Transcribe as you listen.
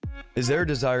Is there a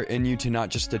desire in you to not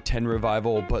just attend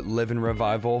revival, but live in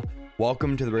revival?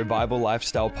 Welcome to the Revival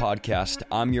Lifestyle Podcast.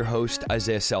 I'm your host,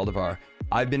 Isaiah Saldivar.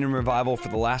 I've been in revival for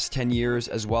the last 10 years,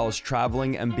 as well as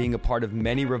traveling and being a part of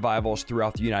many revivals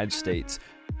throughout the United States.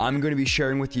 I'm going to be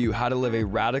sharing with you how to live a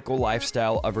radical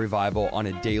lifestyle of revival on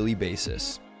a daily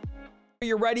basis.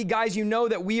 You're ready, guys. You know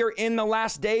that we are in the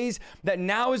last days, that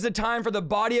now is the time for the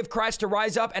body of Christ to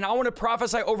rise up. And I want to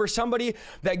prophesy over somebody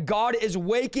that God is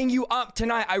waking you up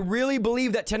tonight. I really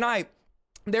believe that tonight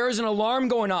there is an alarm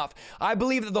going off. I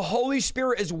believe that the Holy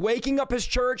Spirit is waking up his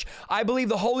church. I believe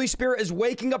the Holy Spirit is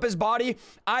waking up his body.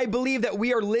 I believe that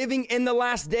we are living in the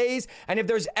last days. And if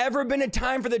there's ever been a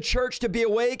time for the church to be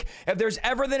awake, if there's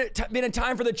ever been a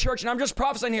time for the church, and I'm just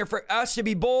prophesying here for us to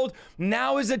be bold,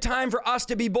 now is the time for us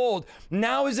to be bold.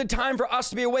 Now is the time for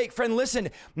us to be awake. Friend, listen,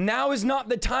 now is not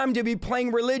the time to be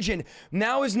playing religion.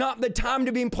 Now is not the time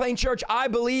to be playing church. I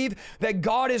believe that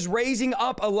God is raising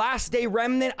up a last day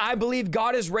remnant. I believe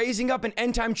God is raising up an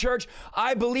end time church.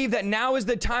 I believe that now is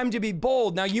the time to be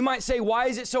bold. Now you might say, why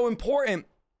is it so important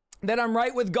that I'm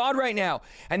right with God right now?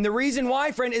 And the reason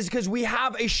why, friend, is because we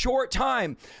have a short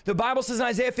time. The Bible says in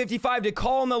Isaiah 55 to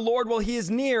call on the Lord while he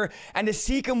is near and to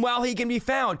seek him while he can be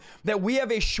found. That we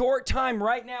have a short time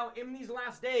right now in these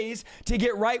last days to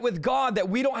get right with God, that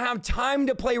we don't have time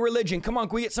to play religion. Come on,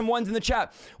 can we get some ones in the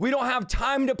chat? We don't have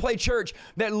time to play church.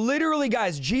 That literally,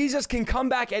 guys, Jesus can come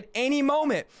back at any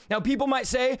moment. Now, people might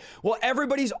say, well,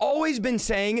 everybody's always been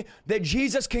saying that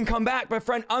Jesus can come back. But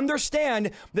friend, understand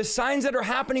the signs that are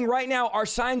happening right now are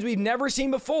signs we've never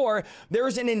seen before.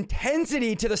 There's an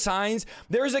intensity to the signs.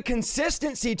 There's a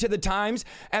consistency to the times,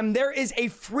 and there is a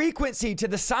frequency to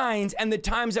the signs and the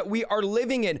times that we are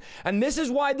living in. And this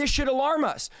is why this should alarm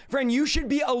us. Friend, you should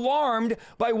be alarmed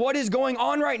by what is going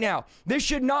on right now. This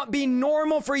should not be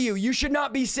normal for you. You should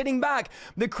not be sitting back.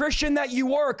 The Christian that you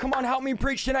were, come on, help me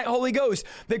preach tonight, Holy Ghost.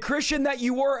 The Christian that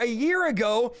you were a year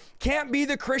ago can't be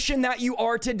the Christian that you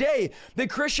are today. The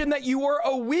Christian that you were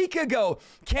a week ago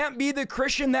can't be the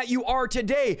Christian that you are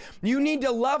today. You need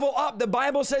to level up. The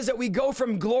Bible says that we go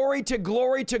from glory to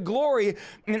glory to glory.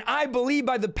 And I believe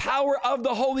by the power of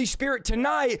the Holy Spirit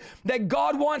tonight that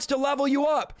God wants to level you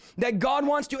up, that God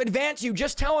wants to advance you.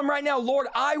 Just tell him right now, Lord,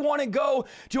 I want to go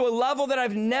to a level that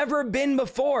I've never been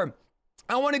before.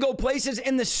 I want to go places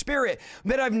in the spirit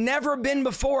that I've never been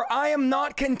before. I am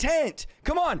not content,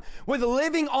 come on, with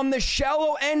living on the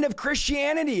shallow end of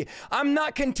Christianity. I'm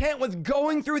not content with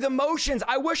going through the motions.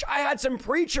 I wish I had some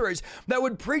preachers that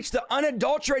would preach the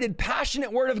unadulterated,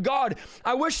 passionate word of God.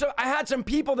 I wish I had some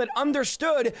people that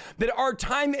understood that our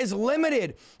time is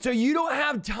limited. So you don't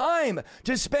have time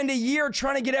to spend a year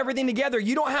trying to get everything together.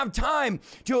 You don't have time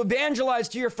to evangelize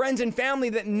to your friends and family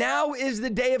that now is the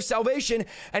day of salvation.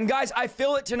 And guys, I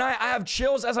feel it tonight. I have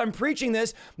chills as I'm preaching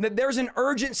this, that there's an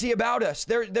urgency about us.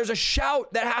 There's a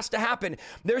shout that has to happen.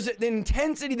 There's an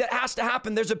intensity that has to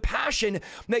happen. There's a passion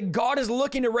that God is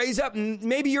looking to raise up. And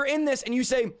maybe you're in this and you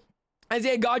say,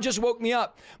 Isaiah, God just woke me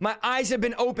up. My eyes have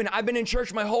been open. I've been in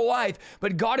church my whole life,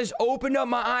 but God has opened up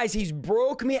my eyes. He's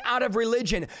broke me out of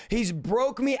religion. He's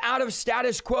broke me out of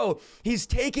status quo. He's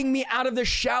taking me out of the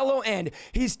shallow end.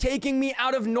 He's taking me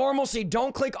out of normalcy.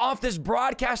 Don't click off this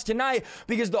broadcast tonight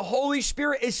because the Holy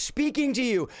Spirit is speaking to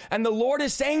you. And the Lord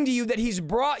is saying to you that he's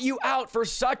brought you out for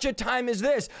such a time as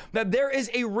this, that there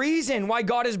is a reason why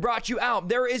God has brought you out.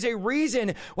 There is a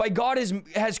reason why God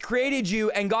has created you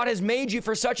and God has made you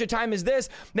for such a time as this,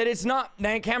 that it's not,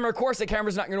 that camera, of course the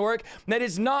camera's not going to work, that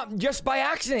it's not just by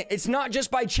accident. It's not just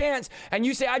by chance. And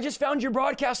you say, I just found your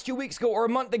broadcast 2 weeks ago or a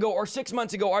month ago or 6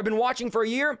 months ago, or I've been watching for a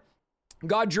year.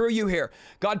 God drew you here.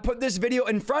 God put this video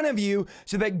in front of you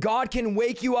so that God can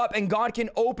wake you up and God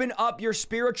can open up your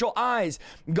spiritual eyes.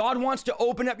 God wants to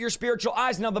open up your spiritual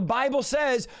eyes. Now, the Bible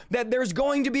says that there's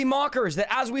going to be mockers, that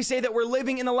as we say that we're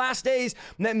living in the last days,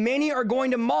 that many are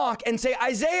going to mock and say,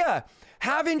 Isaiah,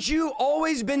 haven't you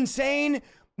always been saying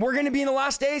we're going to be in the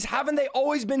last days? Haven't they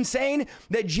always been saying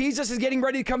that Jesus is getting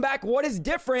ready to come back? What is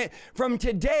different from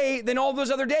today than all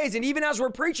those other days? And even as we're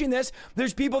preaching this,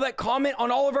 there's people that comment on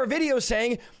all of our videos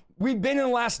saying, we've been in the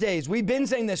last days. We've been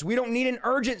saying this. We don't need an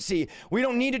urgency. We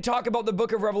don't need to talk about the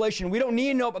book of Revelation. We don't need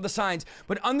to know about the signs.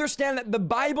 But understand that the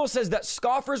Bible says that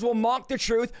scoffers will mock the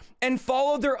truth and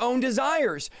follow their own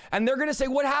desires. And they're going to say,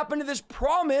 what happened to this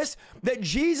promise that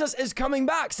Jesus is coming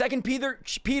back? 2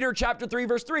 Peter chapter 3,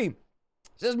 verse 3. It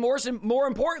says, more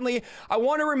importantly, I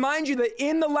want to remind you that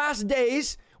in the last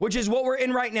days, which is what we're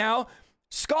in right now,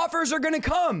 scoffers are going to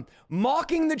come,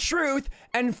 mocking the truth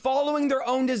and following their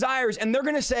own desires. And they're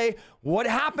going to say, what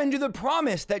happened to the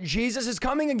promise that Jesus is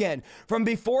coming again? From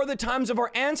before the times of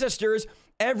our ancestors,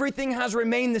 everything has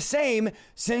remained the same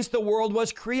since the world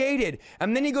was created.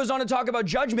 And then he goes on to talk about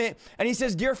judgment, and he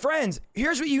says, dear friends,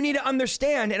 here's what you need to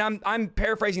understand. And I'm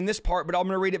paraphrasing this part, but I'm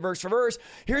going to read it verse for verse.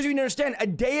 Here's what you need to understand. A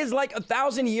day is like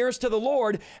 1,000 years to the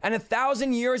Lord, and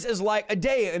 1,000 years is like a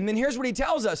day. And then here's what he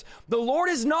tells us. The Lord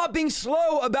is not being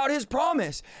slow about his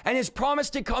promise, and his promise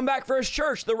to come back for his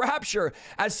church, the rapture,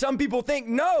 as some people think.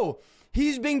 No,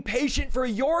 he's being patient for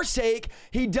your sake.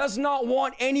 He does not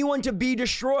want anyone to be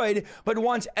destroyed, but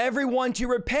wants everyone to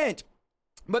repent.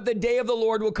 But the day of the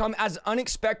Lord will come as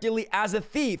unexpectedly as a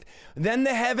thief. Then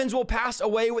the heavens will pass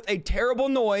away with a terrible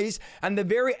noise, and the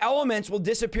very elements will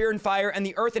disappear in fire, and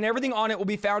the earth and everything on it will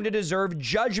be found to deserve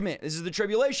judgment. This is the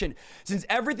tribulation. Since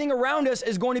everything around us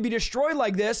is going to be destroyed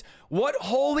like this, what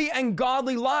holy and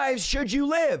godly lives should you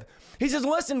live? He says,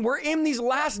 listen, we're in these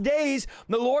last days.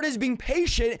 The Lord is being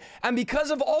patient. And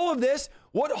because of all of this,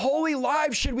 what holy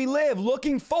lives should we live?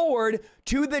 Looking forward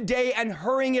to the day and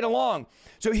hurrying it along.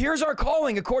 So here's our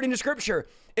calling, according to scripture,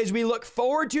 is we look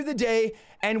forward to the day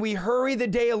and we hurry the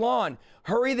day along.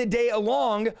 Hurry the day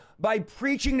along by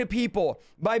preaching to people,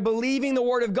 by believing the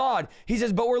word of God. He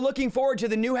says, but we're looking forward to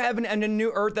the new heaven and the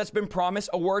new earth that's been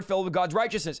promised, a word filled with God's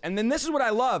righteousness. And then this is what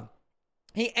I love.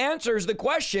 He answers the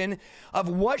question of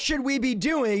what should we be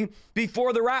doing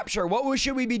before the rapture? What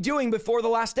should we be doing before the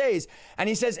last days? And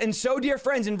he says, and so, dear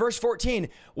friends, in verse 14,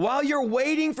 while you're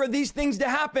waiting for these things to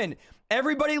happen,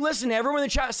 everybody listen, everyone in the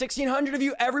chat, 1,600 of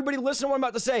you, everybody listen to what I'm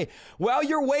about to say. While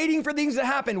you're waiting for things to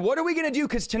happen, what are we going to do?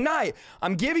 Because tonight,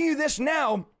 I'm giving you this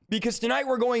now, because tonight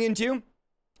we're going into,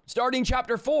 starting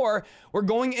chapter 4, we're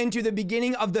going into the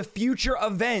beginning of the future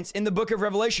events in the book of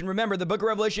Revelation. Remember, the book of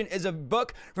Revelation is a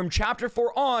book from chapter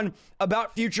 4 on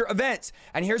about future events.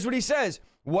 And here's what he says.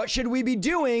 What should we be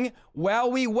doing while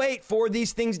we wait for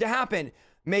these things to happen?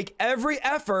 Make every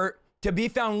effort to be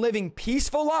found living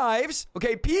peaceful lives,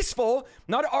 okay, peaceful,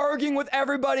 not arguing with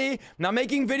everybody, not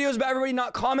making videos about everybody,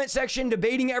 not comment section,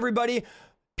 debating everybody,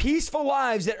 peaceful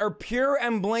lives that are pure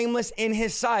and blameless in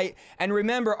his sight. And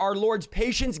remember, our Lord's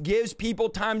patience gives people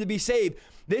time to be saved.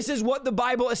 This is what the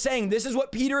Bible is saying. This is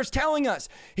what Peter is telling us.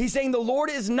 He's saying the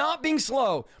Lord is not being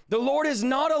slow. The Lord is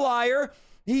not a liar.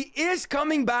 He is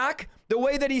coming back the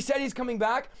way that he said he's coming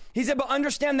back. He said, but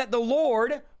understand that the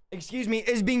Lord,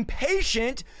 is being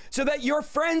patient so that your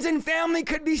friends and family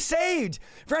could be saved.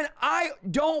 Friend, I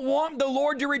don't want the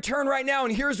Lord to return right now,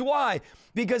 and here's why.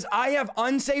 Because I have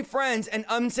unsaved friends and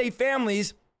unsaved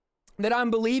families that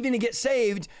I'm believing to get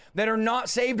saved that are not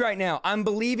saved right now. I'm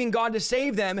believing God to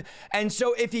save them. And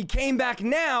so if he came back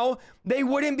now, they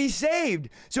wouldn't be saved.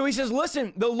 So he says,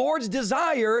 listen, the Lord's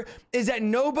desire is that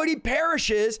nobody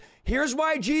perishes. Here's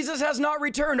why Jesus has not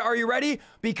returned. Are you ready?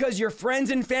 Because your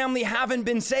friends and family haven't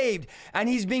been saved. And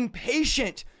he's being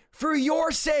patient for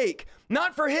your sake,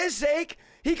 not for his sake.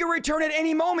 He could return at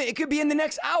any moment. It could be in the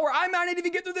next hour. I might not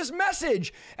even get through this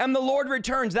message and the Lord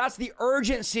returns. That's the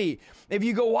urgency. If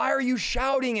you go, why are you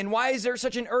shouting? And why is there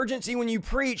such an urgency when you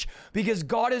preach? Because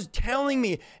God is telling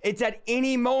me it's at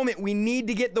any moment. We need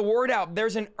to get the word out.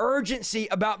 There's an urgency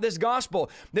about this gospel.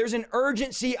 There's an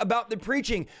urgency about the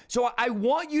preaching. So I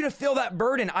want you to feel that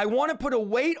burden. I want to put a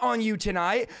weight on you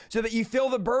tonight so that you feel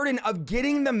the burden of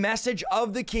getting the message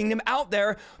of the kingdom out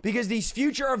there, because these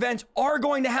future events are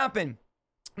going to happen.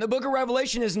 The book of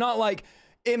Revelation is not like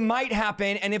it might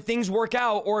happen and if things work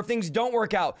out or if things don't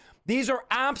work out. These are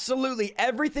absolutely,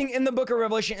 everything in the book of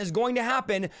Revelation is going to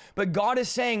happen, but God is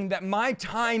saying that my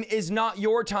time is not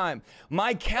your time.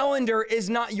 My calendar is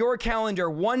not your calendar.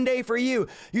 One day for you.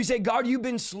 You say, God, you've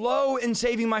been slow in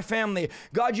saving my family.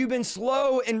 God, you've been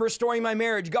slow in restoring my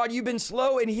marriage. God, you've been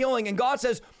slow in healing. And God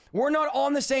says, we're not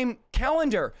on the same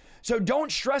calendar. So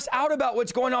don't stress out about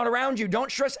what's going on around you. Don't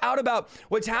stress out about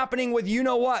what's happening with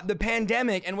the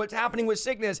pandemic, and what's happening with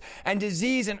sickness and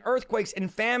disease and earthquakes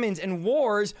and famines and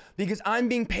wars, because I'm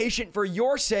being patient for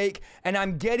your sake and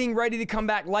I'm getting ready to come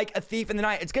back like a thief in the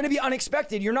night. It's going to be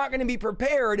unexpected. You're not going to be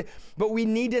prepared, but we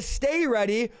need to stay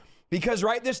ready. Because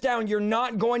write this down, you're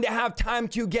not going to have time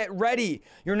to get ready.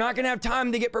 You're not going to have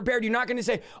time to get prepared. You're not going to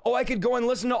say, oh, I could go and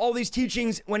listen to all these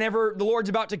teachings whenever the Lord's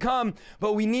about to come,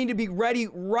 but we need to be ready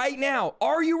right now.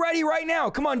 Are you ready right now?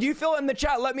 Come on, do you feel it in the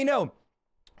chat? Let me know.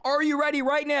 Are you ready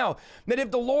right now? That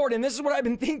if the Lord, and this is what I've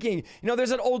been thinking, there's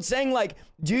that old saying like,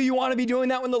 do you want to be doing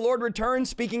that when the Lord returns?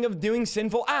 Speaking of doing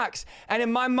sinful acts. And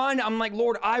in my mind, I'm like,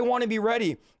 Lord, I want to be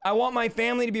ready. I want my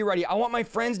family to be ready. I want my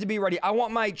friends to be ready. I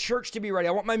want my church to be ready.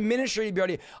 I want my ministry to be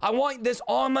ready. I want this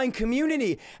online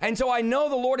community. And so I know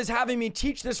the Lord is having me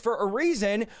teach this for a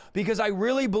reason, because I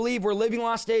really believe we're living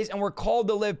last days and we're called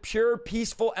to live pure,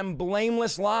 peaceful, and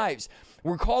blameless lives.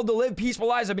 We're called to live peaceful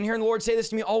lives. I've been hearing the Lord say this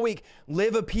to me all week.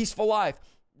 Live a peaceful life.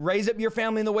 Raise up your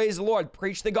family in the ways of the Lord.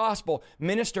 Preach the gospel.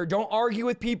 Minister. Don't argue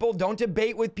with people. Don't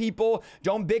debate with people.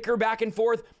 Don't bicker back and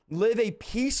forth. Live a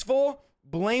peaceful,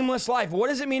 blameless life. What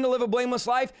does it mean to live a blameless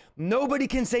life? Nobody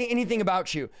can say anything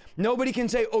about you. Nobody can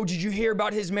say, oh, did you hear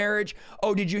about his marriage?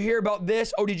 Oh, did you hear about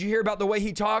this? Oh, did you hear about the way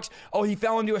he talks? Oh, he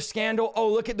fell into a scandal. Oh,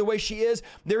 look at the way she is.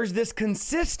 There's this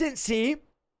consistency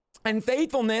and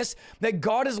faithfulness that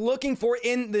God is looking for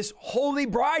in this holy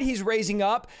bride he's raising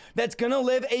up, that's going to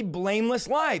live a blameless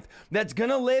life, that's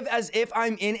going to live as if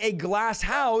I'm in a glass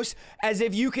house, as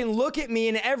if you can look at me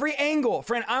in every angle.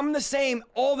 Friend, I'm the same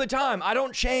all the time. I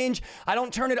don't change. I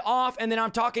don't turn it off, and then I'm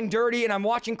talking dirty and I'm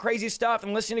watching crazy stuff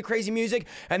and listening to crazy music,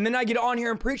 and then I get on here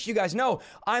and preach to you guys. No,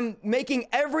 I'm making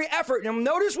every effort. Now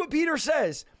notice what Peter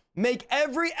says. Make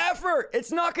every effort.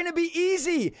 It's not going to be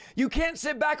easy. You can't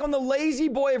sit back on the lazy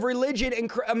boy of religion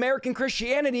and American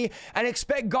Christianity and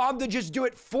expect God to just do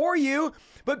it for you.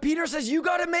 But Peter says you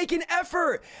got to make an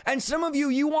effort. And some of you,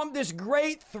 you want this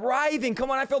great thriving. Come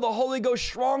on, I feel the Holy Ghost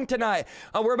strong tonight.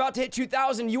 We're about to hit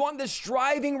 2,000. You want this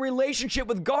striving relationship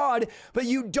with God, but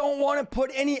you don't want to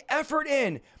put any effort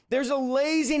in. There's a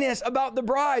laziness about the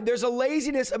bride. There's a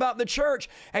laziness about the church.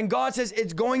 And God says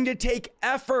it's going to take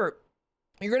effort.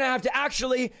 You're going to have to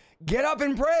actually get up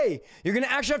and pray. You're going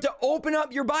to actually have to open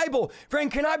up your Bible. Friend,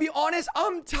 can I be honest?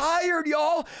 I'm tired,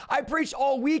 y'all. I preached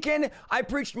all weekend. I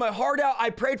preached my heart out.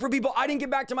 I prayed for people. I didn't get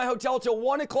back to my hotel till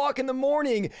 1 o'clock in the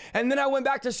morning. And then I went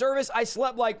back to service. I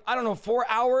slept 4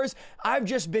 hours. I've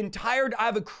just been tired. I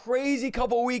have a crazy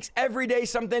couple weeks, every day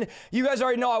something. You guys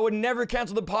already know I would never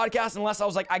cancel the podcast unless I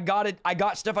was like, I got it. I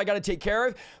got stuff I got to take care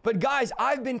of. But guys,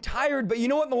 I've been tired. But you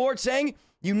know what the Lord's saying?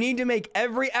 You need to make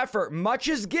every effort. Much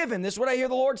is given. This is what I hear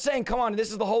the Lord saying. Come on,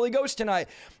 this is the Holy Ghost tonight.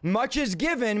 Much is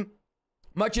given,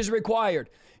 much is required.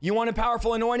 You want a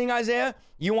powerful anointing, Isaiah?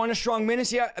 You want a strong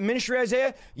ministry,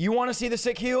 Isaiah? You want to see the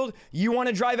sick healed? You want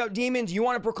to drive out demons? You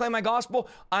want to proclaim my gospel?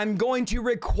 I'm going to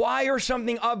require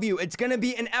something of you. It's going to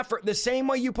be an effort. The same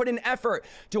way you put in effort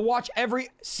to watch every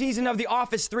season of The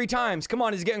Office 3 times. Come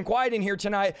on, it's getting quiet in here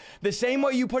tonight. The same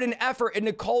way you put in effort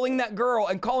into calling that girl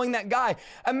and calling that guy.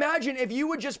 Imagine if you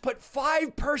would just put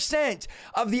 5%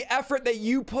 of the effort that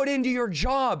you put into your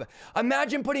job.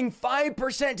 Imagine putting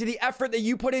 5% to the effort that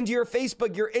you put into your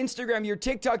Facebook, your Instagram, your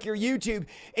TikTok, your YouTube,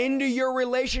 into your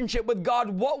relationship with God.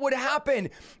 What would happen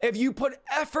if you put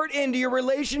effort into your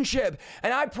relationship?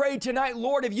 And I pray tonight,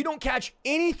 Lord, if you don't catch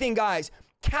anything, guys,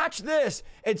 catch this.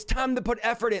 It's time to put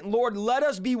effort in. Lord, let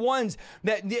us be ones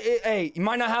that, hey, you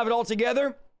might not have it all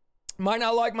together. Might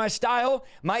not like my style,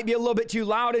 might be a little bit too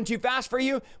loud and too fast for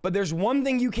you, but there's one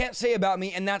thing you can't say about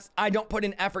me, and that's I don't put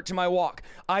in effort to my walk.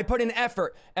 I put in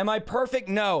effort. Am I perfect?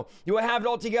 No. Do I have it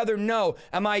all together? No.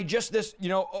 Am I just this,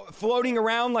 floating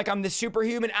around like I'm this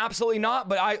superhuman? Absolutely not.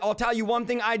 But I'll tell you one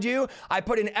thing I do. I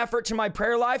put in effort to my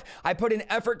prayer life. I put in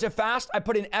effort to fast. I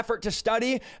put in effort to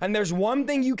study. And there's one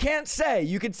thing you can't say.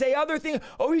 You could say other things.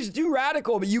 Oh, he's too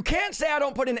radical, but you can't say I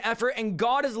don't put in effort. And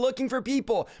God is looking for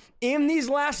people in these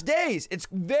last days. It's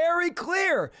very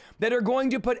clear that are going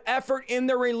to put effort in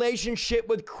their relationship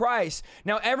with Christ.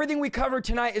 Now, everything we cover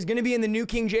tonight is going to be in the New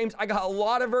King James. I got a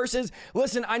lot of verses.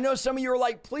 Listen, I know some of you are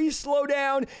like, please slow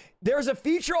down. There's a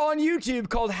feature on YouTube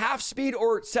called half speed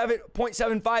or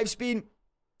 7.75 speed.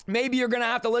 Maybe you're going to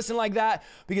have to listen like that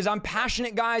because I'm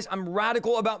passionate, guys. I'm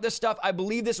radical about this stuff. I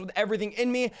believe this with everything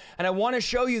in me. And I want to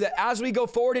show you that as we go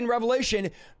forward in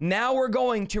Revelation, now we're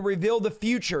going to reveal the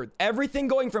future. Everything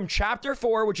going from chapter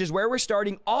 4, which is where we're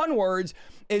starting, onwards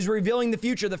is revealing the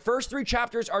future. The first 3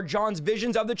 chapters are John's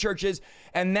visions of the churches.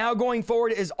 And now going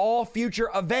forward is all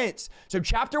future events. So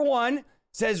chapter 1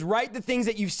 says, write the things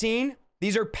that you've seen.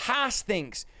 These are past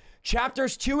things.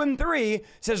 Chapters 2 and 3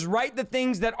 says, write the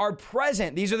things that are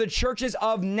present. These are the churches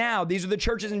of now. These are the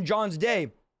churches in John's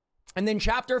day. And then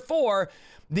chapter 4,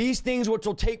 these things which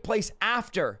will take place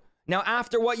after. Now,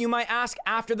 after what you might ask,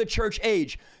 after the church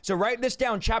age. So write this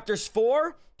down. Chapters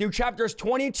 4 through chapters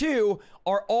 22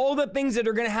 are all the things that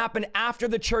are going to happen after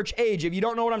the church age. If you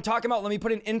don't know what I'm talking about, let me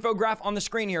put an infographic on the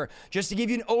screen here just to give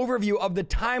you an overview of the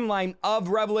timeline of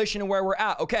Revelation and where we're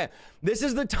at. Okay, this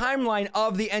is the timeline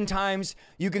of the end times.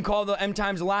 You can call the end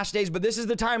times the last days, but this is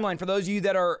the timeline for those of you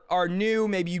that are new,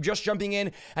 maybe you just jumping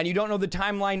in and you don't know the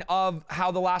timeline of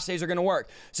how the last days are going to work.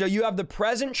 So you have the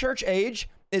present church age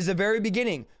is the very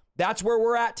beginning. That's where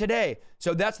we're at today.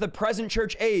 So that's the present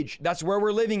church age. That's where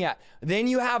we're living at. Then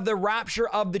you have the rapture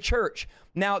of the church.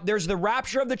 Now, there's the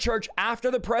rapture of the church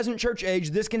after the present church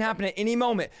age. This can happen at any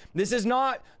moment. This is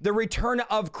not the return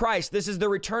of Christ. This is the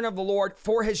return of the Lord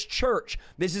for his church.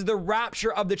 This is the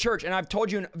rapture of the church. And I've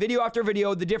told you in video after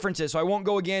video the differences, so I won't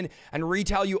go again and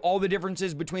retell you all the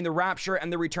differences between the rapture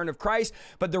and the return of Christ.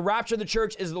 But the rapture of the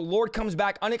church is the Lord comes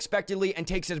back unexpectedly and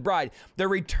takes his bride. The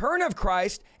return of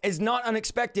Christ is not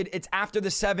unexpected. It's after the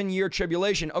 7-year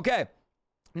tribulation. Okay,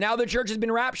 now the church has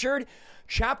been raptured.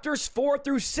 Chapters 4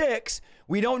 through 6,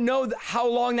 we don't know how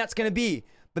long that's going to be,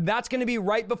 but that's going to be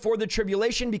right before the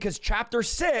tribulation, because chapter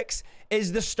 6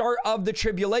 is the start of the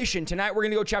tribulation. Tonight, we're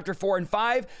going to go chapter 4 and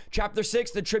 5. Chapter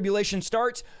 6, the tribulation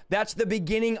starts. That's the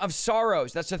beginning of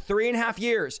sorrows. That's the 3.5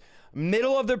 years.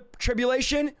 Middle of the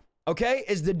tribulation, okay,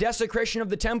 is the desecration of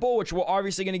the temple, which we're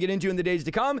obviously going to get into in the days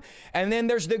to come. And then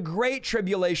there's the great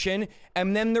tribulation,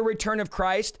 and then the return of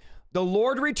Christ. The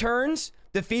Lord returns,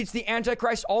 defeats the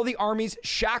Antichrist, all the armies,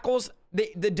 shackles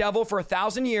the devil for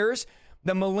 1,000 years,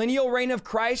 the millennial reign of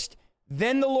Christ.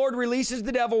 Then the Lord releases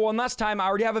the devil one last time. I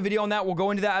already have a video on that. We'll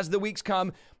go into that as the weeks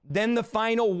come. Then the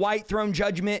final white throne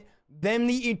judgment. Then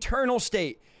the eternal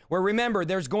state, where, remember,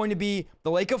 there's going to be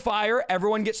the lake of fire.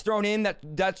 Everyone gets thrown in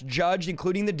that's judged,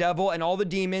 including the devil and all the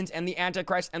demons and the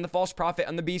Antichrist and the false prophet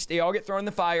and the beast. They all get thrown in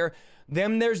the fire.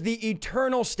 Then there's the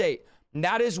eternal state. And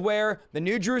that is where the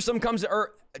new Jerusalem comes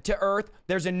to earth.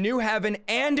 There's a new heaven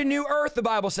and a new earth, the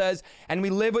Bible says, and we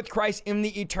live with Christ in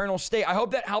the eternal state. I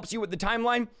hope that helps you with the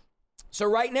timeline. So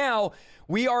right now,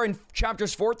 we are in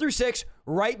chapters 4 through 6,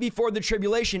 right before the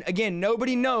tribulation. Again,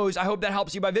 nobody knows. I hope that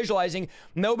helps you by visualizing.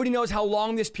 Nobody knows how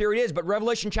long this period is, but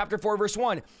Revelation chapter 4, verse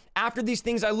 1, after these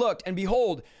things I looked, and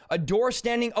behold, a door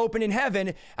standing open in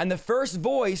heaven, and the first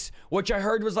voice, which I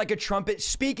heard, was like a trumpet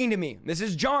speaking to me. This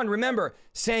is John, remember,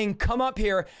 saying, come up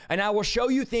here, and I will show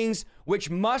you things which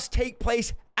must take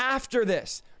place after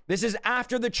this. This is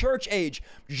after the church age.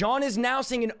 John is now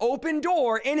seeing an open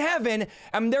door in heaven,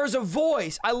 and there's a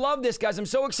voice. I love this, guys. I'm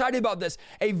so excited about this.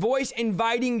 A voice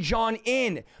inviting John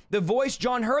in. The voice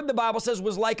John heard, the Bible says,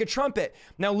 was like a trumpet.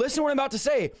 Now listen to what I'm about to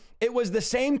say. It was the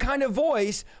same kind of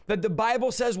voice that the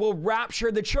Bible says will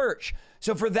rapture the church.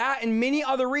 So for that and many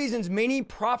other reasons, many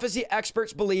prophecy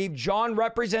experts believe John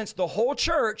represents the whole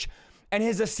church, and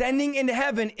his ascending into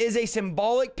heaven is a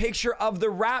symbolic picture of the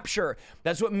rapture.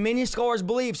 That's what many scholars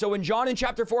believe. So when John in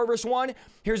chapter 4, verse 1,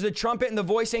 here's the trumpet and the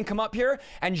voice saying, come up here,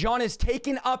 and John is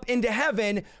taken up into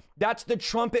heaven, that's the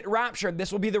trumpet rapture.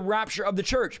 This will be the rapture of the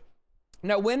church.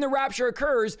 Now, when the rapture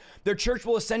occurs, the church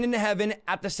will ascend into heaven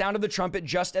at the sound of the trumpet,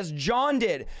 just as John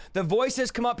did. The voice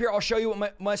says, come up here, I'll show you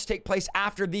what must take place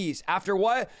after these. After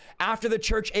what? After the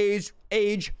church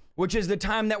age, which is the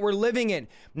time that we're living in.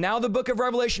 Now the book of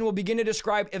Revelation will begin to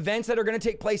describe events that are going to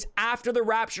take place after the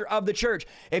rapture of the church.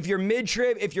 If you're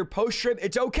mid-trib, if you're post-trib,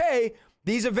 it's okay.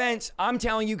 These events, I'm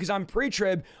telling you, because I'm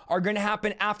pre-trib, are going to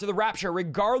happen after the rapture.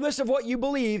 Regardless of what you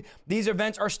believe, these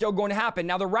events are still going to happen.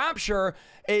 Now the rapture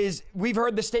is, we've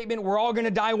heard the statement, we're all going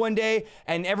to die one day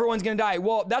and everyone's going to die.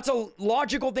 Well, that's a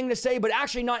logical thing to say, but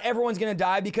actually not everyone's going to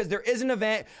die, because there is an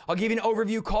event, I'll give you an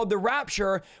overview, called the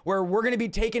rapture, where we're going to be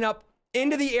taken up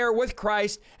into the air with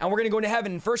Christ, and we're going to go into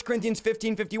heaven. In 1 Corinthians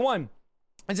 15:51,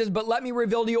 it says, but let me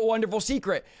reveal to you a wonderful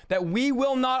secret, that we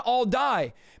will not all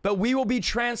die, but we will be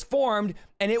transformed,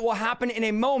 and it will happen in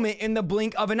a moment, in the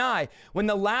blink of an eye. When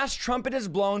the last trumpet is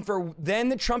blown, for then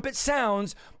the trumpet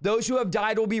sounds, those who have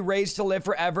died will be raised to live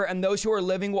forever, and those who are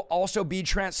living will also be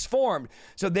transformed.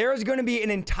 So there is going to be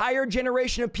an entire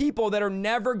generation of people that are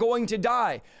never going to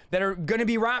die, that are going to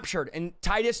be raptured. In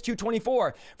Titus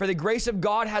 2:24, for the grace of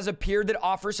God has appeared that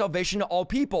offers salvation to all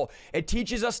people. It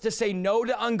teaches us to say no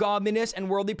to ungodliness and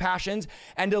worldly passions,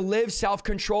 and to live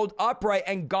self-controlled, upright,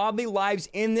 and godly lives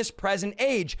in this present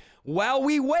age, while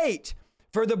we wait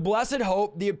for the blessed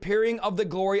hope, the appearing of the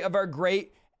glory of our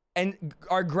great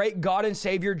God and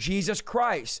Savior, Jesus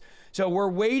Christ. So we're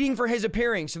waiting for his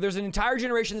appearing. So there's an entire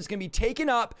generation that's going to be taken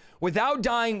up without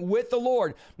dying with the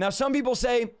Lord. Now, some people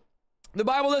say the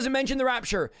Bible doesn't mention the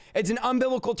rapture. It's an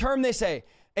unbiblical term, they say.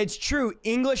 It's true.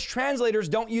 English translators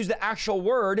don't use the actual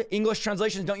word. English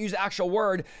translations don't use the actual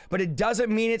word, but it doesn't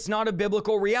mean it's not a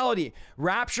biblical reality.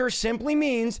 Rapture simply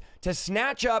means to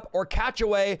snatch up or catch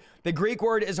away. The Greek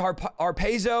word is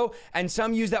harpazo, and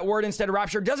some use that word instead of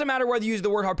rapture. It doesn't matter whether you use the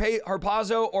word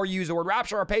harpazo or you use the word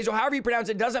rapture, harpazo, however you pronounce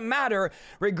it, doesn't matter.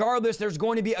 Regardless, there's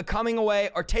going to be a coming away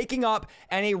or taking up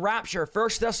and a rapture. 1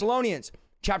 Thessalonians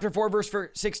chapter 4, verse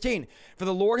 16. For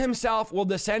the Lord himself will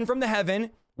descend from the heaven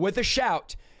with a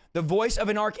shout, the voice of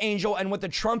an archangel, and with the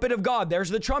trumpet of God. There's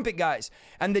the trumpet, guys.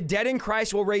 And the dead in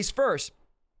Christ will raise first.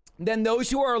 Then those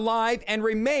who are alive and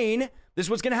remain, this is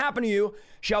what's going to happen to you,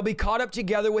 shall be caught up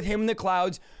together with him in the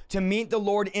clouds to meet the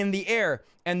Lord in the air.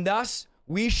 And thus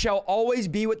we shall always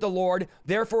be with the Lord.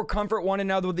 Therefore, comfort one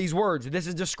another with these words. This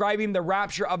is describing the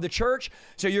rapture of the church.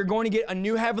 So you're going to get a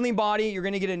new heavenly body. You're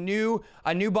going to get a new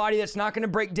body that's not going to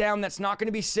break down, that's not going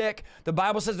to be sick. The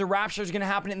Bible says the rapture is going to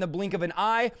happen in the blink of an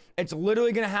eye. It's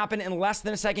literally going to happen in less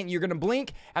than a second. You're going to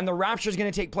blink and the rapture is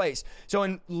going to take place. So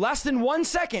in less than 1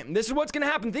 second, this is what's going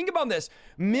to happen. Think about this.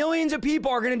 Millions of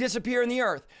people are going to disappear in the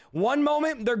earth. One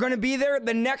moment they're going to be there.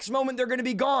 The next moment they're going to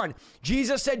be gone.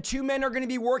 Jesus said 2 men are going to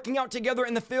be working out together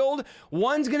in the field.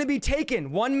 One's going to be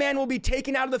taken. One man will be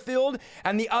taken out of the field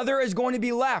and the other is going to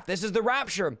be left. This is the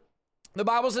rapture. The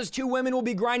Bible says 2 women will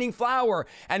be grinding flour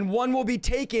and one will be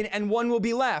taken and one will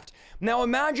be left. Now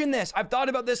imagine this. I've thought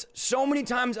about this so many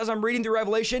times as I'm reading through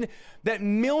Revelation, that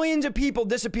millions of people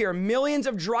disappear, millions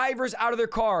of drivers out of their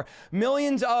car,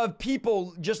 millions of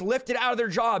people just lifted out of their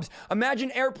jobs. Imagine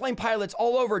airplane pilots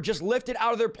all over just lifted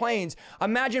out of their planes.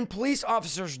 Imagine police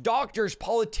officers, doctors,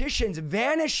 politicians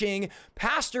vanishing,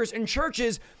 pastors and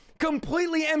churches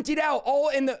completely emptied out, all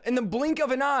in the blink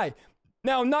of an eye.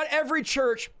 Now, not every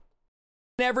church,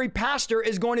 every pastor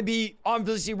is going to be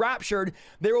obviously raptured.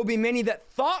 There will be many that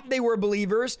thought they were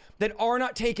believers that are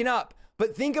not taken up.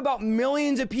 But think about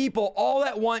millions of people all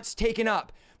at once taken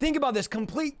up. Think about this,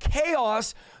 complete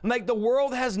chaos like the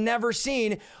world has never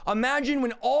seen. Imagine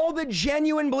when all the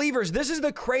genuine believers, this is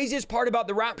the craziest part about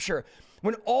the rapture,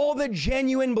 when all the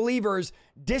genuine believers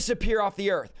disappear off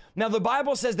the earth. Now, the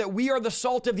Bible says that we are the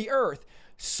salt of the earth.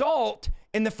 Salt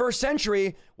in the first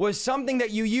century was something that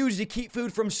you use to keep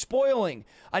food from spoiling.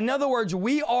 In other words,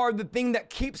 we are the thing that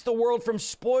keeps the world from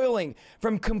spoiling,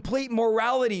 from complete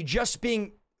morality just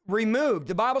being removed.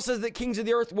 The Bible says that kings of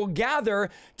the earth will gather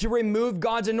to remove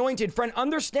God's anointed. Friend,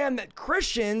 understand that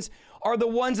Christians are the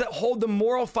ones that hold the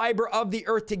moral fiber of the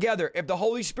earth together. If the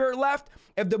Holy Spirit left,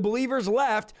 if the believers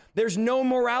left, there's no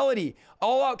morality,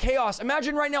 all out chaos.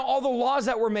 Imagine right now all the laws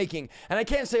that we're making. And I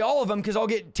can't say all of them because I'll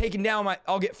get taken down,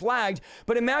 I'll get flagged.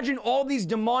 But imagine all these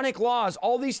demonic laws,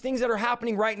 all these things that are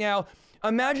happening right now.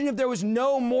 Imagine if there was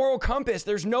no moral compass,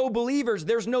 there's no believers,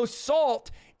 there's no salt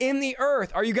in the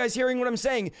earth. Are you guys hearing what I'm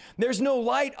saying? There's no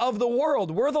light of the world.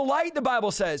 We're the light, the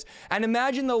Bible says. And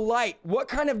imagine the light. What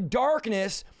kind of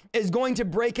darkness is going to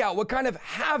break out? What kind of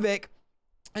havoc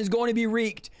is going to be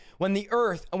wreaked when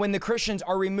the Christians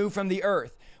are removed from the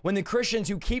earth? When the Christians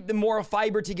who keep the moral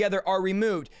fiber together are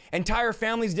removed, entire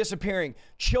families disappearing,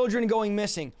 children going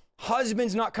missing,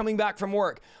 husbands not coming back from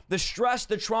work. The stress,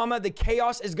 the trauma, the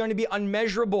chaos is going to be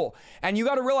unmeasurable. And you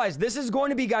got to realize this is going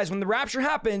to be, guys, when the rapture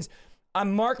happens,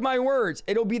 mark my words,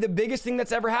 it'll be the biggest thing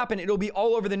that's ever happened. It'll be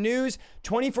all over the news.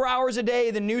 24 hours a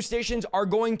day, the news stations are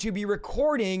going to be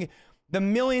recording the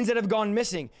millions that have gone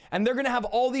missing. And they're going to have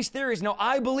all these theories. Now,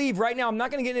 I believe right now, I'm not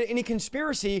going to get into any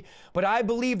conspiracy, but I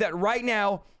believe that right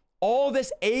now, all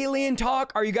this alien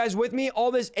talk, are you guys with me? All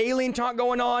this alien talk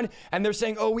going on, and they're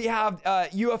saying, oh, we have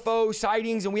UFO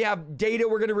sightings and we have data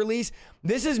we're going to release.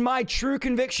 This is my true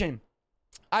conviction.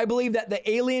 I believe that the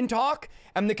alien talk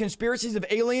and the conspiracies of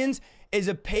aliens is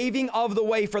a paving of the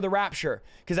way for the rapture.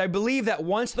 Because I believe that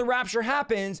once the rapture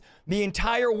happens, the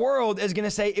entire world is going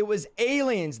to say it was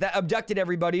aliens that abducted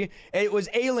everybody. It was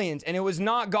aliens and it was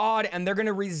not God. And they're going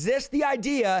to resist the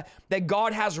idea that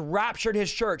God has raptured his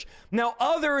church. Now,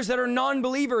 others that are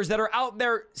non-believers that are out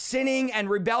there sinning and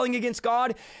rebelling against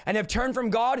God and have turned from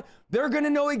God, they're going to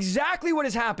know exactly what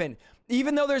has happened.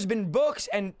 Even though there's been books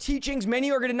and teachings,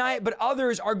 many are going to deny it, but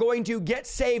others are going to get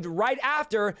saved right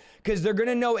after because they're going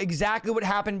to know exactly what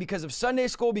happened because of Sunday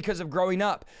school, because of growing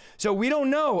up. So we don't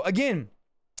know. Again,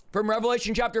 from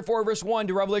Revelation chapter 4, verse 1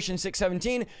 to Revelation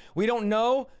 6:17, we don't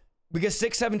know because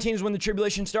 6:17 is when the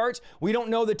tribulation starts. We don't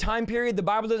know the time period. The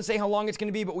Bible doesn't say how long it's going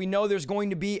to be, but we know there's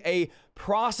going to be a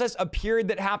process, a period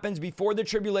that happens before the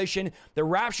tribulation. The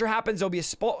rapture happens. There'll be a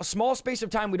small space of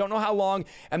time. We don't know how long.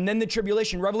 And then the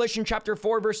tribulation. Revelation chapter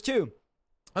 4, verse 2.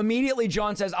 Immediately,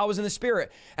 John says, I was in the Spirit,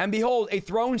 and behold, a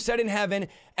throne set in heaven,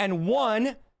 and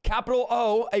one, capital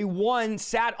O, a one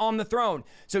sat on the throne.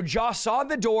 So John saw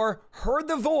the door, heard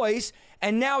the voice,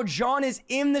 and now John is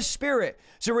in the Spirit.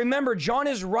 So remember, John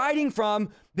is writing from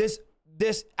this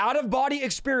out-of-body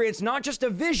experience, not just a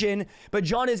vision, but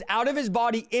John is out of his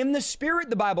body in the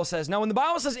Spirit, the Bible says. Now, when the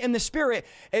Bible says in the Spirit,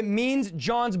 it means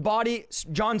John's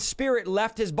spirit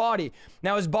left his body.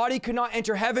 Now, his body could not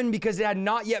enter heaven because it had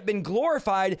not yet been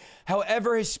glorified.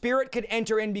 However, his spirit could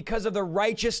enter in because of the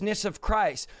righteousness of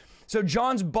Christ. So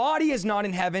John's body is not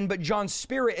in heaven, but John's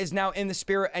spirit is now in the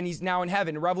Spirit, and he's now in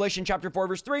heaven. Revelation chapter 4,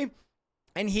 verse 3.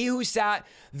 And he who sat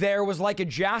there was like a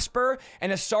jasper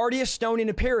and a sardius stone in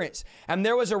appearance. And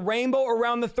there was a rainbow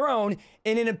around the throne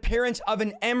in an appearance of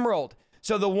an emerald.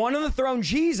 So the one on the throne,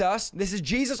 Jesus, this is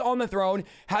Jesus on the throne,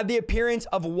 had the appearance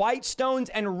of white stones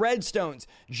and red stones.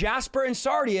 Jasper and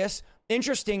sardius,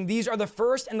 interesting, these are the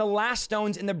first and the last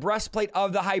stones in the breastplate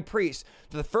of the high priest.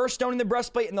 So the first stone in the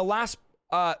breastplate and the last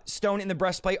stone in the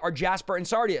breastplate are jasper and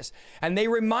sardius. And they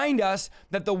remind us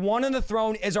that the one on the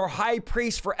throne is our high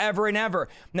priest forever and ever.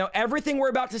 Now, everything we're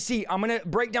about to see, I'm going to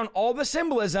break down all the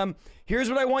symbolism. Here's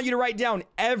what I want you to write down.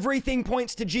 Everything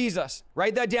points to Jesus.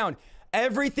 Write that down.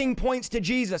 Everything points to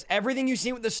Jesus. Everything you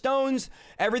see with the stones,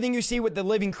 everything you see with the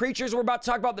living creatures we're about to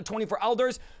talk about, the 24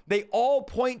 elders, they all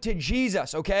point to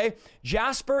Jesus, okay?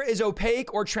 Jasper is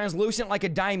opaque or translucent like a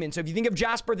diamond. So if you think of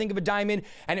jasper, think of a diamond,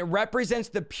 and it represents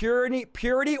the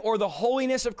purity or the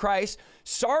holiness of Christ.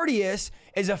 Sardius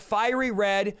is a fiery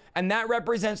red, and that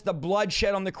represents the blood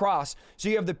shed on the cross. So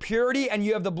you have the purity and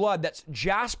you have the blood. That's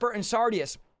jasper and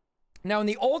sardius. Now, in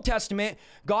the Old Testament,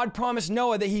 God promised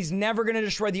Noah that he's never going to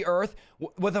destroy the earth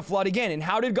with a flood again. And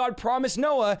how did God promise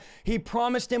Noah? He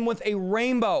promised him with a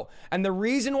rainbow. And the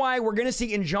reason why we're going to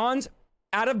see in John's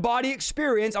out-of-body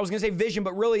experience, I was going to say vision,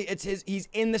 but really he's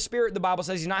in the spirit. The Bible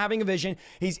says he's not having a vision.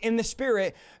 He's in the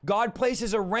spirit. God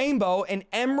places a rainbow, an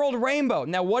emerald rainbow.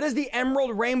 Now, what does the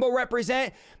emerald rainbow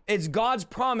represent? It's God's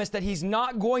promise that he's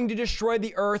not going to destroy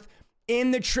the earth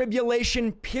in the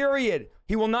tribulation period.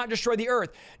 He will not destroy the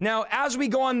earth. Now, as we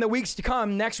go on the weeks to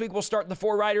come, next week we'll start the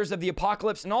 4 riders of the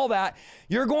apocalypse and all that.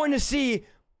 You're going to see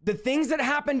the things that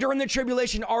happen during the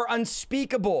tribulation are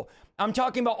unspeakable. I'm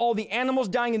talking about all the animals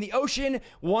dying in the ocean,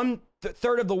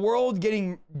 1/3 of the world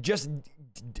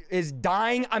is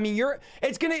dying. I mean,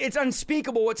 it's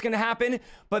unspeakable what's going to happen.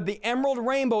 But the emerald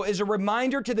rainbow is a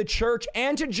reminder to the church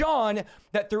and to John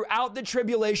that throughout the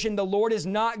tribulation, the Lord is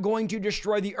not going to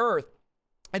destroy the earth.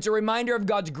 It's a reminder of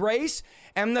God's grace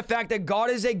and the fact that God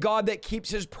is a God that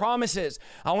keeps his promises.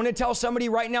 I want to tell somebody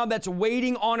right now that's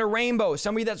waiting on a rainbow,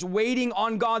 somebody that's waiting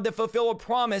on God to fulfill a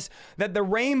promise, that the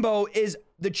rainbow is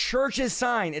the church's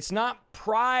sign. It's not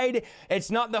pride.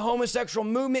 It's not the homosexual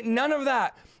movement. None of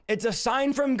that. It's a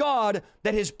sign from God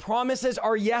that his promises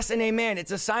are yes and amen.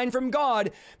 It's a sign from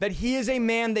God that he is a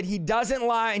man that he doesn't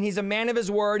lie, and he's a man of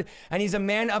his word, and he's a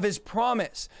man of his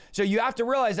promise. So you have to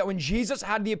realize that when Jesus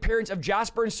had the appearance of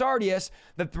jasper and sardius,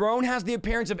 the throne has the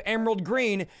appearance of emerald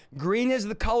green. Green is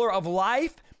the color of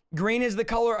life. Green is the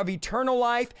color of eternal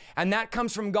life, and that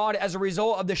comes from God as a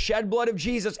result of the shed blood of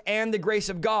Jesus and the grace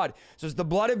of God. So it's the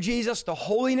blood of Jesus, the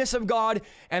holiness of God,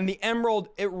 and the emerald.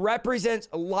 It represents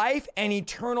life and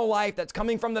eternal life that's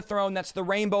coming from the throne. That's the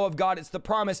rainbow of God. It's the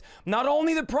promise, not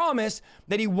only the promise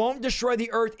that he won't destroy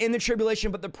the earth in the tribulation,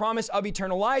 but the promise of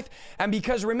eternal life. And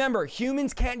because remember, human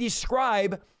words can't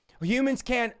describe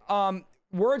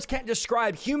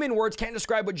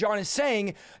what John is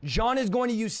saying. John is going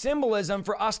to use symbolism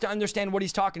for us to understand what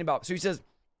he's talking about. So he says,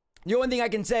 the only thing I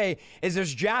can say is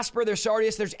there's jasper, there's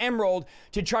sardius, there's emerald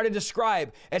to try to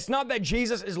describe. It's not that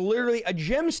Jesus is literally a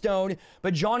gemstone,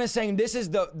 but John is saying this is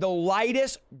the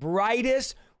lightest,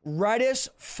 brightest, reddest,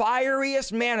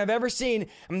 fieriest man I've ever seen.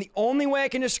 And the only way I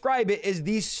can describe it is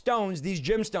these stones, these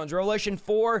gemstones. Revelation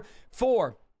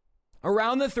 4:4.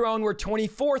 Around the throne were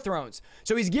 24 thrones.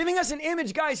 So he's giving us an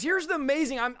image. Guys, here's the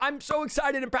amazing, I'm so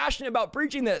excited and passionate about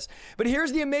preaching this, but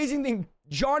here's the amazing thing.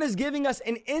 John is giving us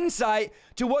an insight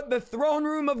to what the throne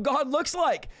room of God looks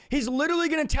like. He's literally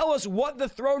going to tell us what the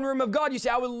throne room of God. You say,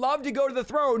 I would love to go to the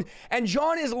throne. And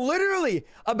John is literally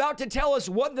about to tell us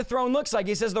what the throne looks like.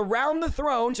 He says, around the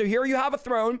throne, so here you have a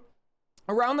throne.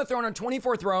 Around the throne are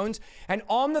 24 thrones, and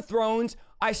on the thrones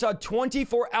I saw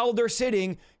 24 elders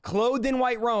sitting, clothed in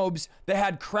white robes that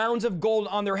had crowns of gold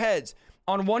on their heads.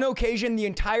 On one occasion, the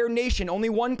entire nation, only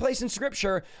one place in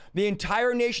scripture, the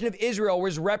entire nation of Israel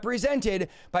was represented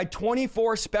by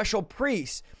 24 special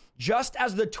priests. Just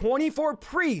as the 24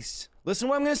 priests, listen to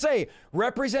what I'm going to say,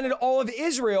 represented all of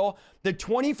Israel, the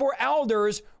 24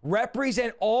 elders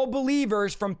represent all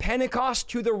believers from Pentecost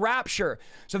to the rapture.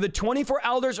 So the 24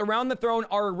 elders around the throne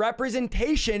are a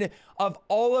representation of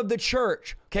all of the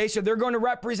church. Okay, so they're going to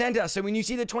represent us. So when you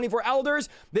see the 24 elders,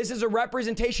 this is a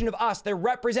representation of us. They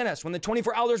represent us. When the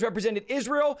 24 elders represented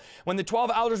Israel, when the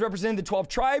 12 elders represented the 12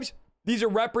 tribes, these are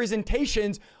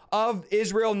representations of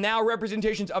Israel, now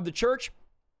representations of the church.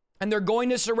 And they're going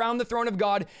to surround the throne of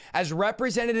God as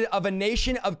representative of a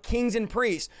nation of kings and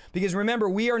priests. Because remember,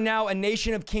 we are now a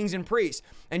nation of kings and priests.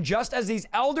 And just as these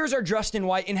elders are dressed in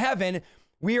white in heaven,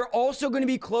 we are also going to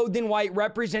be clothed in white,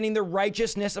 representing the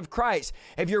righteousness of Christ.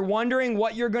 If you're wondering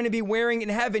what you're going to be wearing in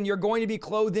heaven, you're going to be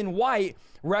clothed in white,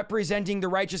 representing the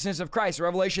righteousness of Christ.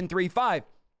 Revelation 3:5.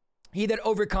 He that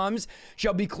overcomes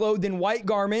shall be clothed in white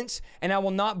garments, and I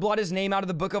will not blot his name out of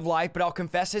the book of life, but I'll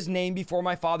confess his name before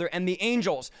my Father and the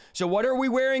angels. So what are we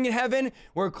wearing in heaven?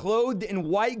 We're clothed in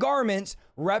white garments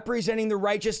representing the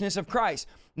righteousness of Christ.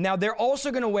 Now, they're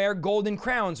also going to wear golden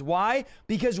crowns. Why?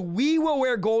 Because we will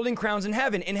wear golden crowns in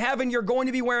heaven. In heaven, you're going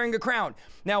to be wearing a crown.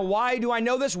 Now, why do I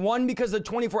know this? One, because the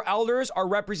 24 elders are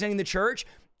representing the church.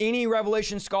 Any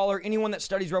Revelation scholar, anyone that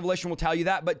studies Revelation will tell you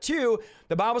that. But two,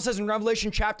 the Bible says in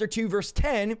Revelation chapter 2, verse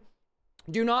 10,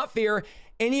 do not fear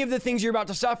any of the things you're about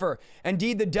to suffer.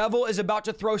 Indeed, the devil is about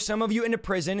to throw some of you into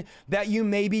prison that you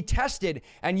may be tested,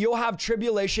 and you'll have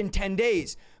tribulation 10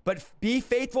 days. But be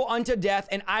faithful unto death,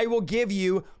 and I will give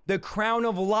you the crown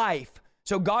of life.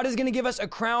 So God is going to give us a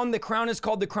crown. The crown is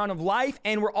called the crown of life,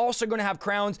 and we're also going to have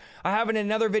crowns. I have in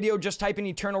another video, just type in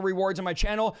eternal rewards on my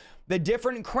channel, the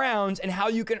different crowns and how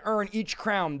you can earn each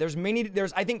crown. There's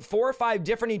I think 4 or 5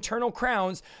 different eternal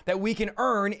crowns that we can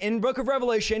earn in book of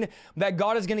Revelation that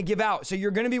God is going to give out. So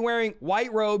you're going to be wearing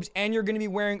white robes and you're going to be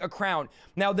wearing a crown.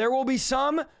 Now there will be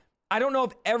some, I don't know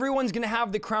if everyone's going to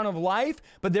have the crown of life,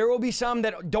 but there will be some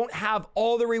that don't have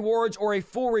all the rewards or a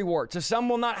full reward. So some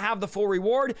will not have the full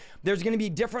reward. There's going to be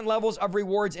different levels of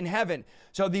rewards in heaven.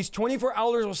 So these 24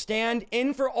 elders will stand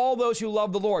in for all those who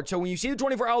love the Lord. So when you see the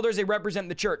 24 elders, they represent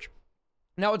the church.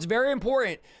 Now, it's very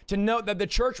important to note that the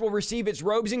church will receive its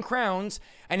robes and crowns,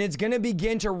 and it's going to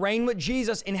begin to reign with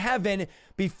Jesus in heaven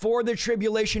before the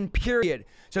tribulation period.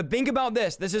 So think about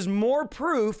this. This is more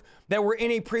proof that we're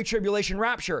in a pre-tribulation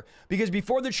rapture, because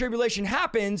before the tribulation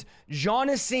happens, John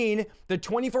has seen the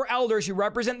 24 elders who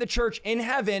represent the church in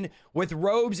heaven with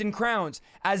robes and crowns,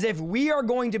 as if we are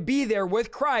going to be there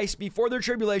with Christ before the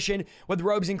tribulation with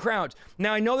robes and crowns.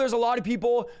 Now, I know there's a lot of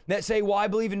people that say, well, I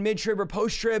believe in mid-trib or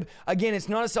post-trib. Again, it's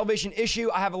not a salvation issue.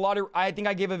 I think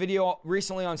I gave a video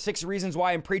recently on 6 reasons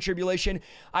why I'm pre-tribulation.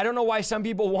 I don't know why some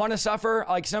people want to suffer.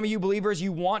 Like some of you believers,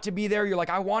 you want to be there. You're like,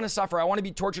 I want to suffer. I want to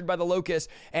be tortured by the locust,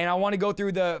 and I want to go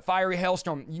through the fiery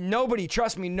hailstorm. Nobody,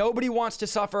 trust me, nobody wants to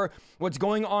suffer what's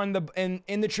going on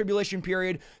in the tribulation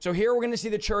period. So here we're going to see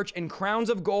the church in crowns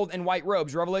of gold and white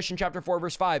robes. Revelation chapter 4,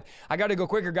 verse 5. I got to go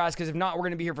quicker, guys, because if not, we're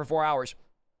going to be here for 4 hours.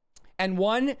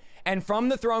 And from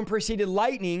the throne proceeded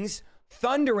lightnings,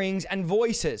 thunderings, and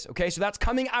voices. Okay, so that's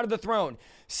coming out of the throne.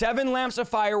 7 lamps of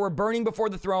fire were burning before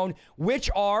the throne, which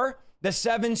are the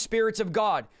 7 spirits of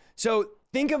God. So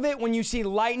think of it when you see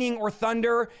lightning or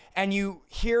thunder and you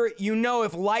hear,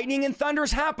 if lightning and thunder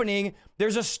is happening,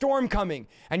 there's a storm coming.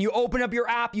 And you open up your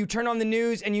app, you turn on the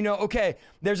news, and okay,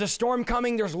 there's a storm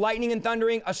coming, there's lightning and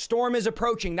thundering, a storm is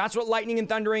approaching. That's what lightning and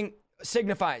thundering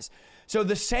signifies. So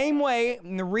the same way,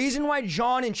 and the reason why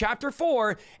John in chapter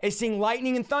 4 is seeing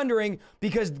lightning and thundering,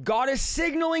 because God is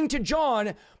signaling to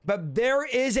John, but there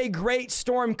is a great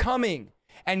storm coming.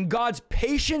 And God's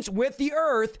patience with the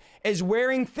earth is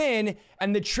wearing thin,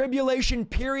 and the tribulation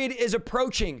period is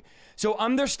approaching. So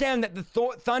understand that the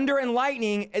thunder and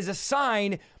lightning is a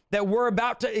sign that we're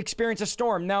about to experience a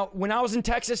storm. Now, when I was in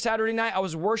Texas Saturday night, I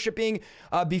was worshiping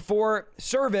before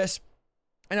service,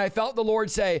 and I felt the Lord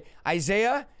say,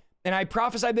 Isaiah, and I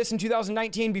prophesied this in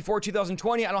 2019 before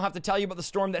 2020. I don't have to tell you about the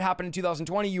storm that happened in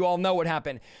 2020. You all know what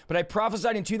happened. But I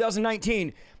prophesied in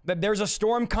 2019 that there's a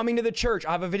storm coming to the church.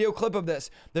 I have a video clip of this.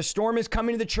 The storm is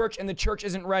coming to the church and the church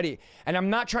isn't ready. And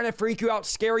I'm not trying to freak you out,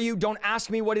 scare you. Don't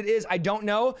ask me what it is. I don't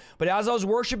know. But as I was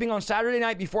worshiping on Saturday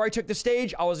night before I took the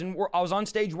stage, I was on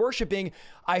stage worshiping.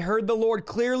 I heard the Lord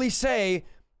very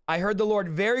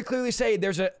clearly say,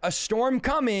 there's a storm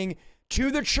coming to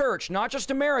the church, not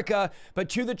just America, but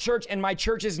to the church, and my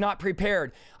church is not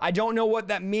prepared. I don't know what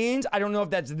that means. I don't know if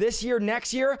that's this year,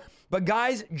 next year, but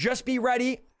guys, just be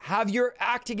ready. Have your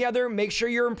act together. Make sure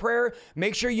you're in prayer.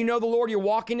 Make sure you know the Lord. You're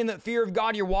walking in the fear of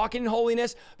God. You're walking in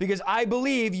holiness, because I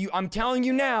believe I'm telling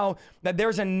you now that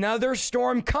there's another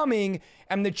storm coming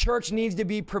and the church needs to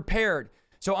be prepared.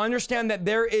 So understand that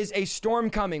there is a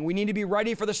storm coming. We need to be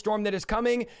ready for the storm that is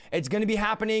coming. It's going to be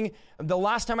happening. The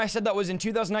last time I said that was in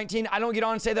 2019. I don't get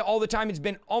on and say that all the time. It's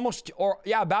been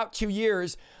about 2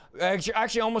 years.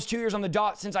 Actually, almost 2 years on the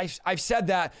dot since I've said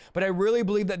that. But I really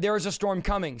believe that there is a storm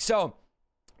coming. So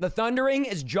the thundering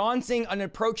is John seeing an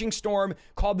approaching storm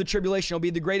called the tribulation. It'll be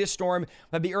the greatest storm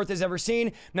that the earth has ever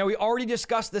seen. Now, we already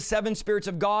discussed the 7 spirits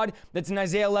of God. That's in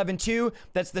Isaiah 11:2.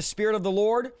 That's the spirit of the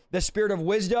Lord, the spirit of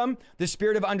wisdom, the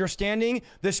spirit of understanding,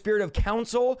 the spirit of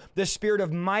counsel, the spirit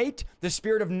of might, the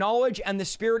spirit of knowledge, and the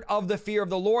spirit of the fear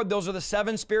of the Lord. Those are the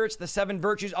 7 spirits, the 7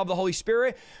 virtues of the Holy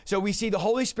Spirit. So we see the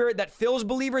Holy Spirit that fills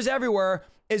believers everywhere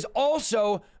is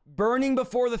also burning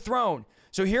before the throne.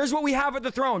 So here's what we have at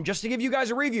the throne, just to give you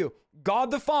guys a review.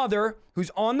 God the Father,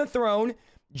 who's on the throne,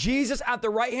 Jesus at the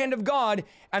right hand of God,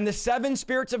 and the seven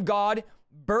spirits of God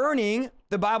burning.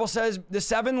 The Bible says the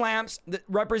seven lamps that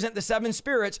represent the seven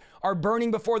spirits are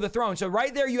burning before the throne. So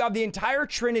right there you have the entire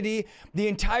Trinity, the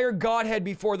entire Godhead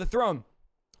before the throne.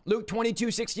 Luke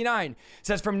 22:69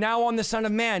 says, from now on the Son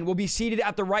of Man will be seated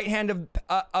at the right hand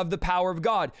of the power of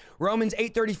God. Romans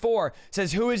 8:34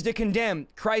 says, who is to condemn?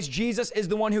 Christ Jesus is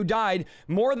the one who died,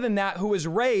 more than that, who was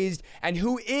raised, and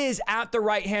who is at the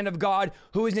right hand of God,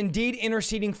 who is indeed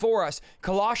interceding for us.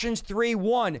 Colossians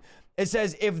 3:1. It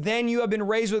says, if then you have been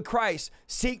raised with Christ,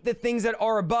 seek the things that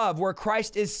are above, where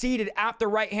Christ is seated at the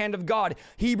right hand of God.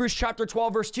 Hebrews chapter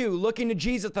 12, verse 2, looking to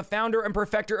Jesus, the founder and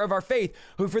perfecter of our faith,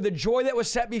 who for the joy that was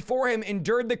set before him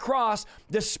endured the cross,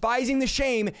 despising the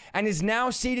shame, and is now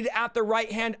seated at the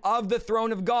right hand of the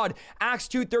throne of God. Acts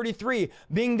 2:33,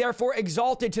 being therefore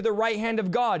exalted to the right hand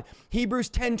of God. Hebrews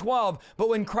 10:12, but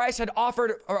when Christ had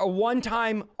offered a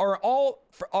one-time or all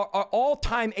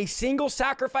time a single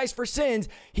sacrifice for sins,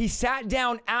 he sat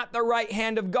down at the right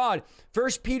hand of God.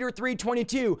 1 Peter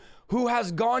 3:22, who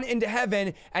has gone into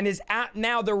heaven and is at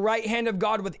now the right hand of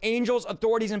God with angels,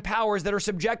 authorities, and powers that are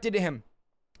subjected to him.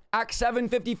 Acts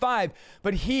 7:55,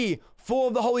 but he, full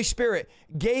of the Holy Spirit,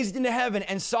 gazed into heaven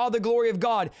and saw the glory of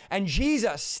God, and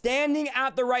Jesus standing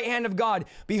at the right hand of God.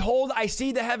 Behold, I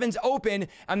see the heavens open,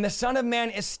 and the Son of Man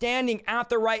is standing at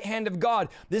the right hand of God.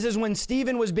 This is when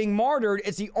Stephen was being martyred.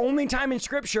 It's the only time in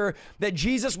Scripture that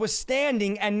Jesus was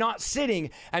standing and not sitting.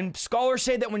 And scholars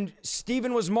say that when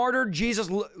Stephen was martyred, Jesus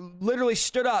literally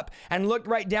stood up and looked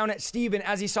right down at Stephen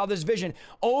as he saw this vision.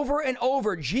 Over and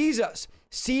over, Jesus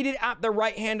seated at the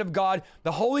right hand of God.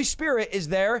 The Holy Spirit is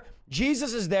there.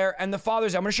 Jesus is there, and the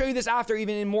Father's there. I'm going to show you this after,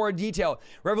 even in more detail.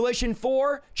 Revelation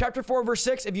 4, chapter 4, verse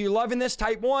 6. If you're loving this,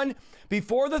 type 1.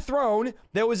 Before the throne,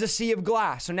 there was a sea of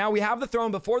glass. So now we have the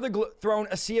throne. Before the throne,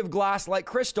 a sea of glass like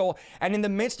crystal. And in the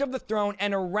midst of the throne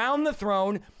and around the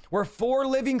throne were 4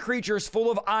 living creatures full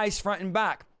of eyes front and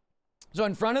back. So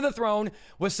in front of the throne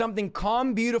was something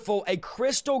calm, beautiful, a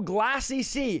crystal glassy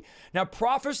sea. Now,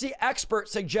 prophecy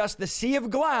experts suggest the sea of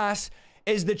glass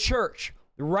is the church,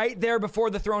 right there before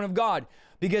the throne of God,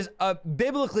 because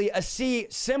biblically a sea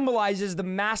symbolizes the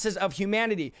masses of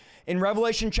humanity. In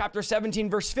Revelation chapter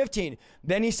 17, verse 15,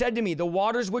 then he said to me, the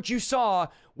waters which you saw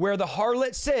where the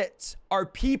harlot sits are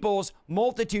peoples,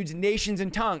 multitudes, nations,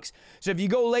 and tongues. So if you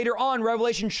go later on,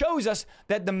 Revelation shows us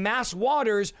that the mass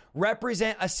waters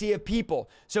represent a sea of people.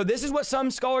 So this is what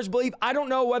some scholars believe. I don't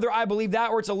know whether I believe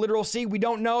that or it's a literal sea. We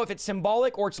don't know if it's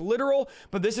symbolic or it's literal,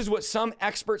 but this is what some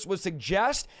experts would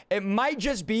suggest. It might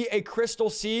just be a crystal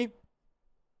sea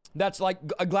that's like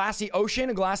a glassy ocean,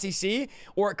 a glassy sea,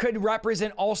 or it could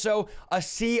represent also a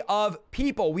sea of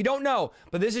people. We don't know,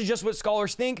 but this is just what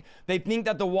scholars think. They think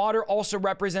that the water also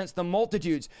represents the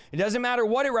multitudes. It doesn't matter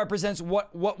what it represents.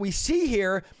 What we see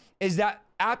here is that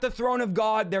at the throne of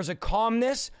God, there's a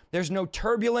calmness. There's no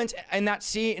turbulence in that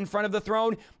sea in front of the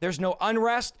throne. There's no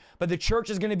unrest, but the church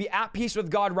is going to be at peace with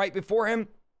God right before him.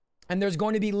 And there's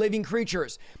going to be living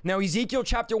creatures. Now, Ezekiel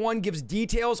chapter 1 gives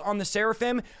details on the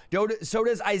seraphim. So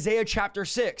does Isaiah chapter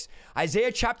 6.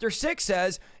 Isaiah chapter 6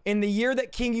 says, in the year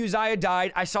that King Uzziah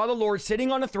died, I saw the Lord sitting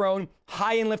on a throne,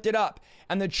 high and lifted up,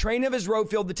 and the train of his robe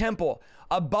filled the temple.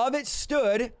 Above it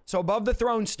stood, so above the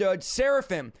throne stood,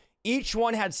 seraphim. Each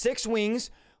one had 6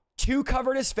 wings. 2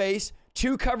 covered his face,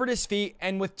 2 covered his feet,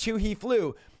 and with 2 he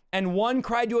flew. And one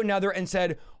cried to another and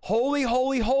said, holy,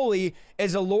 holy, holy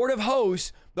is the Lord of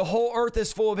hosts. The whole earth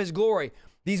is full of his glory.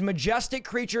 These majestic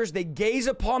creatures, they gaze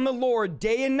upon the Lord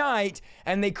day and night,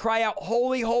 and they cry out,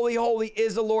 holy, holy, holy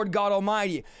is the Lord God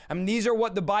Almighty. I mean, these are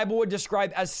what the Bible would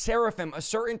describe as seraphim, a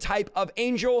certain type of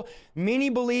angel. Many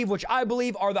believe, which I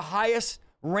believe, are the highest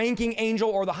ranking angel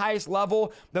or the highest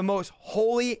level, the most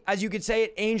holy, as you could say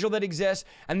it, angel that exists.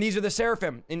 And these are the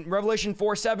seraphim in Revelation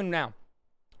 4:7 now.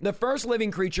 The first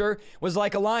living creature was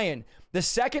like a lion. The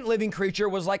second living creature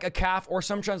was like a calf, or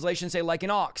some translations say like an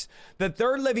ox. The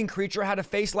third living creature had a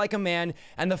face like a man,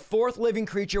 and the fourth living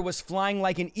creature was flying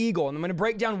like an eagle. And I'm going to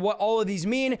break down what all of these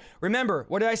mean. Remember,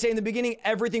 what did I say in the beginning?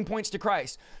 Everything points to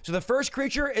Christ. So the first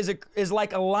creature is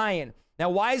like a lion.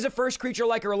 Now, why is the first creature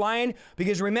like a lion?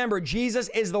 Because remember, Jesus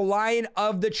is the Lion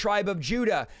of the tribe of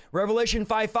Judah. Revelation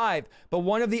 5:5. But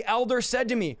one of the elders said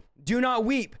to me, do not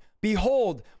weep.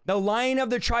 Behold, the Lion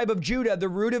of the tribe of Judah, the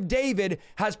root of David,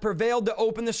 has prevailed to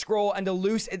open the scroll and to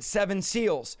loose its 7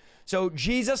 seals. So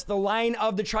Jesus, the Lion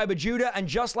of the tribe of Judah, and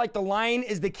just like the lion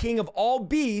is the king of all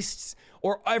beasts,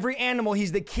 or every animal,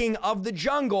 he's the king of the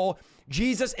jungle.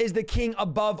 Jesus is the king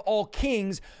above all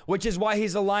kings, which is why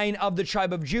he's the Lion of the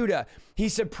tribe of Judah.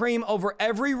 He's supreme over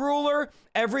every ruler,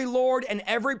 every lord, and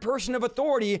every person of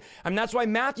authority. And that's why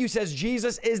Matthew says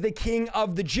Jesus is the king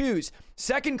of the Jews.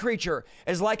 Second creature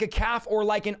is like a calf or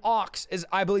like an ox, is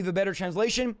I believe a better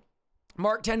translation.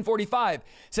 Mark 10:45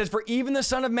 says, for even the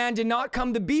Son of Man did not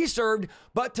come to be served,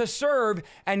 but to serve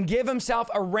and give himself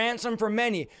a ransom for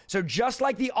many. So just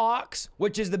like the ox,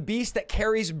 which is the beast that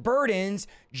carries burdens,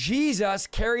 Jesus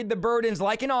carried the burdens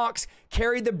like an ox,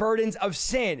 carried the burdens of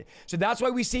sin. So that's why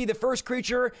we see the first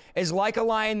creature is like a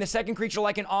lion, the second creature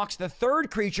like an ox, the third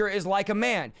creature is like a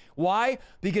man. Why?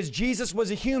 Because Jesus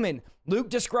was a human. Luke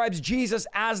describes Jesus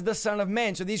as the Son of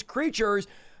Man. So these creatures,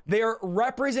 they are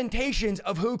representations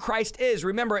of who Christ is.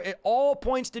 Remember, it all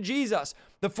points to Jesus.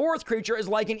 The fourth creature is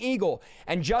like an eagle.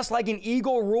 And just like an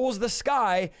eagle rules the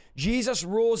sky, Jesus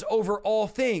rules over all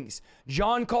things.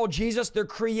 John called Jesus the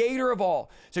creator of all.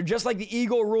 So just like the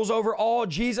eagle rules over all,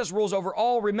 Jesus rules over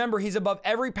all. Remember, he's above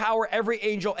every power, every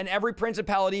angel, and every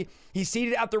principality. He's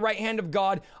seated at the right hand of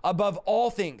God above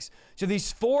all things. So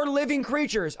these four living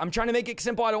creatures, I'm trying to make it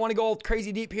simple. I don't want to go all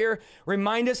crazy deep here.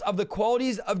 Remind us of the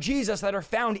qualities of Jesus that are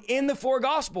found in the four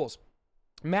gospels.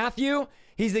 Matthew,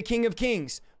 he's the King of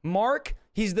Kings. Mark,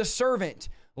 he's the servant.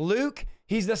 Luke,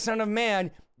 he's the Son of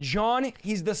Man. John,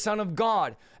 he's the Son of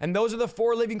God. And those are the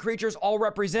four living creatures all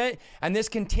represent. And this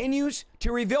continues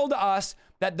to reveal to us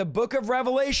that the book of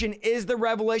Revelation is the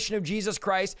revelation of Jesus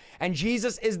Christ, and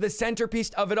Jesus is the centerpiece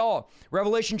of it all.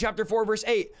 Revelation chapter 4, verse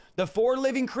 8, the four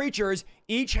living creatures,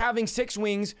 each having 6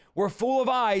 wings, were full of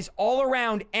eyes all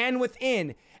around and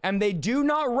within, and they do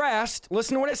not rest.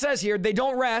 Listen to what it says here. They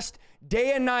don't rest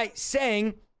day and night,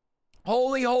 saying,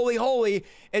 holy, holy, holy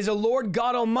is the Lord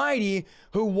God Almighty,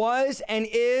 who was and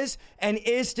is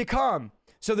to come.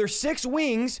 So their 6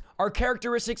 wings are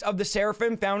characteristics of the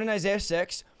seraphim found in Isaiah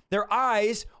 6. Their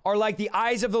eyes are like the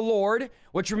eyes of the Lord,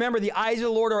 which remember, the eyes of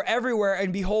the Lord are everywhere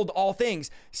and behold all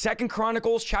things. 2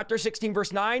 Chronicles chapter 16,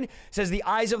 verse 9 says the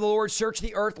eyes of the Lord search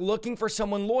the earth looking for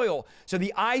someone loyal. So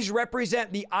the eyes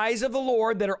represent the eyes of the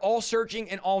Lord that are all searching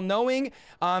and all knowing.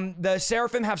 The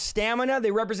seraphim have stamina.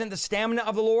 They represent the stamina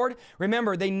of the Lord.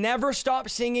 Remember, they never stop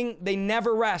singing. They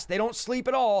never rest. They don't sleep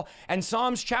at all. And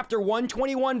Psalms chapter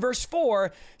 121, verse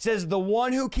 4 says the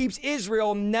one who keeps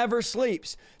Israel never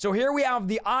sleeps. So here we have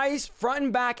the eyes front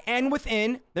and back and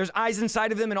within. There's eyes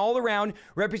inside of them and all around,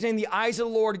 representing the eyes of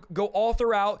the Lord go all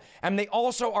throughout. And they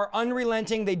also are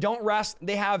unrelenting. They don't rest.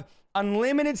 They have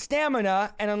unlimited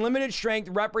stamina and unlimited strength,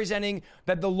 representing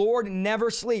that the Lord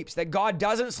never sleeps, that God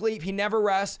doesn't sleep. He never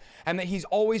rests, and that he's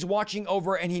always watching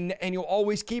over, and he'll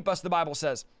always keep us, the Bible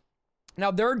says. Now,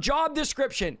 their job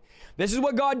description, this is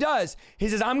what God does. He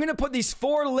says, I'm going to put these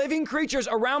 4 living creatures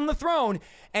around the throne,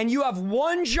 and you have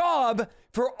one job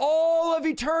for all of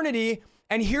eternity.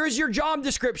 And here's your job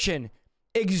description.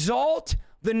 Exalt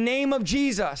the name of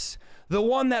Jesus, the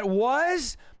one that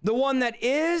was, the one that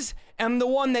is, and the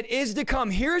one that is to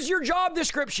come. Here's your job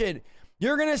description.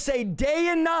 You're going to say day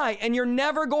and night, and you're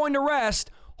never going to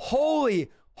rest. Holy,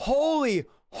 holy,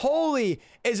 holy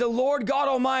is the Lord God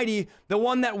Almighty, the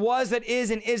one that was, that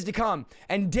is, and is to come.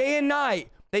 And day and night,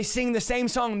 they sing the same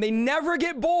song. They never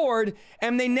get bored,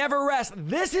 and they never rest.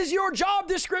 This is your job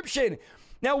description.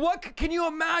 Now, what can you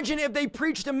imagine if they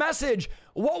preached a message?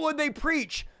 What would they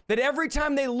preach? That every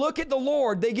time they look at the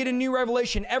Lord, they get a new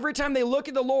revelation. Every time they look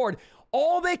at the Lord,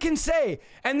 all they can say,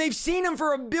 and they've seen him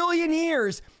for 1 billion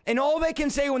years, and all they can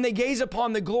say when they gaze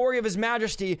upon the glory of his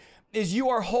majesty is, you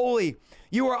are holy.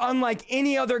 You are unlike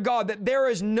any other God, that there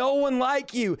is no one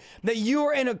like you, that you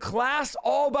are in a class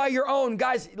all by your own.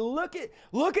 Guys, look at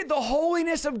the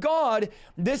holiness of God.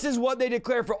 This is what they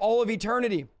declare for all of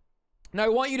eternity. Now, I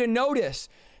want you to notice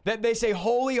that they say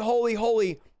holy, holy,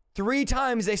 holy. 3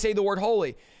 times they say the word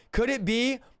holy. Could it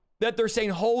be that they're saying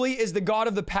holy is the God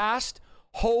of the past?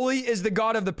 Holy is the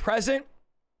God of the present?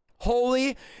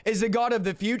 Holy is the God of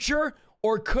the future?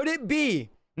 Or could it be,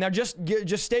 now just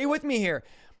stay with me here,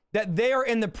 that they are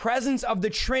in the presence of the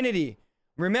Trinity?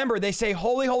 Remember, they say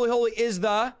holy, holy, holy is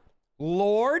the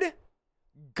Lord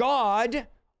God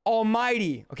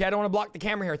Almighty. Okay, I don't want to block the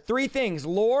camera here. 3 things: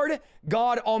 Lord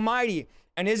God Almighty.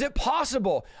 And is it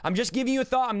possible, I'm just giving you a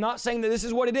thought, I'm not saying that this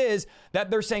is what it is,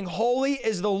 that they're saying holy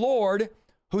is the Lord,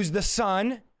 who's the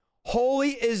Son, holy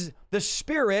is the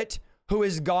Spirit, who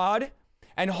is God,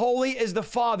 and holy is the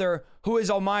Father, who is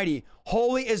Almighty.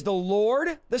 Holy is the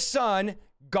Lord, the Son,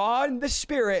 God, the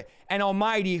Spirit, and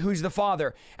Almighty, who's the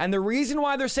Father. And the reason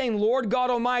why they're saying Lord God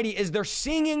Almighty is they're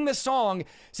singing the song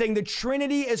saying the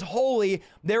Trinity is holy.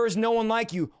 There is no one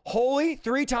like you. Holy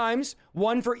 3 times,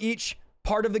 1 for each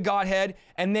part of the Godhead,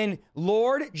 and then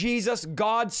Lord, Jesus,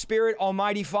 God, Spirit,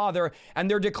 Almighty Father. And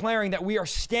they're declaring that we are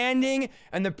standing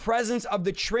in the presence of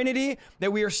the Trinity,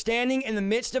 that we are standing in the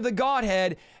midst of the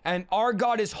Godhead, and our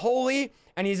God is holy,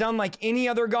 and he's unlike any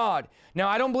other God. Now,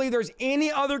 I don't believe there's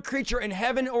any other creature in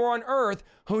heaven or on earth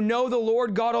who know the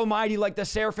Lord God Almighty like the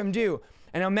seraphim do.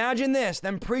 And imagine this,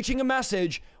 them preaching a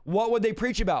message, what would they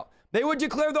preach about? They would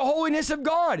declare the holiness of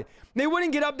God. They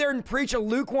wouldn't get up there and preach a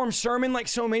lukewarm sermon like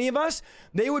so many of us.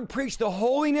 They would preach the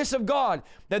holiness of God,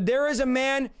 that there is a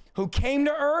man who came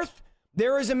to earth.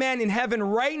 There is a man in heaven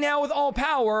right now with all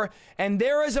power, and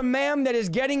there is a man that is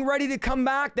getting ready to come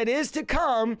back, that is to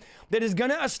come, that is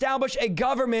going to establish a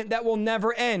government that will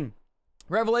never end.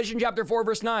 Revelation chapter 4,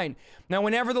 verse 9. Now,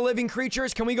 whenever the living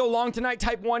creatures, can we go long tonight?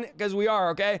 Type 1, because we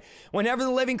are, okay? Whenever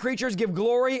the living creatures give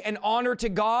glory and honor to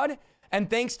God, and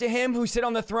thanks to him who sit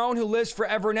on the throne, who lives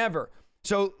forever and ever.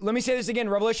 So let me say this again,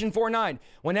 Revelation 4:9.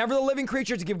 Whenever the living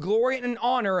creatures give glory and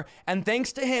honor, and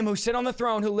thanks to him who sit on the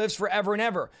throne, who lives forever and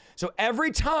ever. So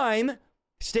every time,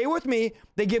 stay with me,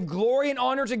 they give glory and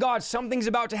honor to God, something's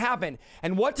about to happen.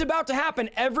 And what's about to happen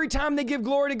every time they give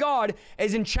glory to God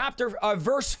is in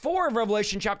verse 4 of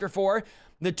Revelation chapter 4.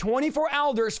 The 24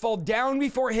 elders fall down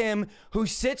before him who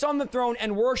sits on the throne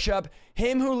and worship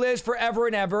him who lives forever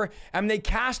and ever. And they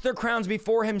cast their crowns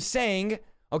before him, saying,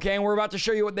 okay, and we're about to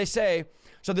show you what they say.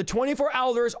 So the 24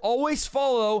 elders always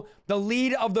follow the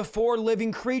lead of the 4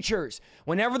 living creatures.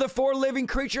 Whenever the 4 living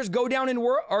creatures go down and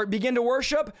or begin to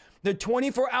worship, the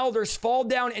 24 elders fall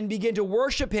down and begin to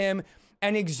worship him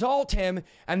and exalt him.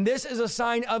 And this is a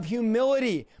sign of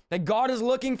humility, that God is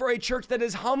looking for a church that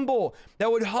is humble,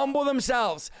 that would humble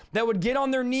themselves, that would get on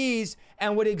their knees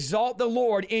and would exalt the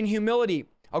Lord in humility.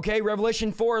 Okay,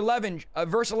 Revelation 4:11,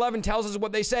 verse 11 tells us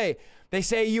what they say. They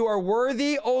say, you are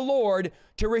worthy, O Lord,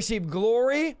 to receive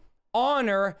glory,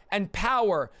 honor, and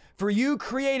power. For you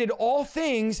created all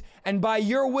things, and by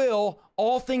your will,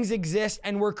 all things exist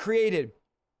and were created.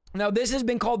 Now, this has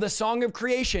been called the Song of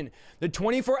Creation. The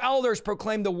 24 elders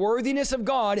proclaim the worthiness of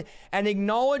God and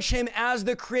acknowledge him as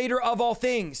the creator of all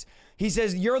things. He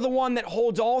says, you're the one that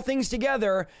holds all things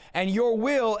together, and your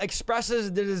will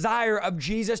expresses the desire of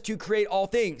Jesus to create all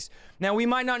things. Now, we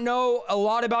might not know a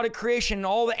lot about creation and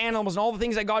all the animals and all the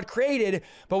things that God created,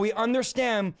 but we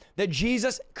understand that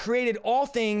Jesus created all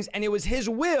things, and it was his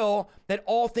will that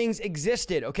all things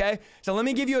existed, okay? So let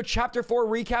me give you a chapter 4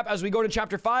 recap as we go to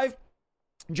chapter 5.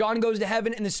 John goes to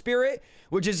heaven in the spirit,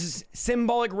 which is a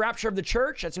symbolic rapture of the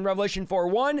church. That's in Revelation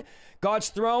 4:1. God's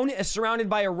throne is surrounded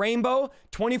by a rainbow,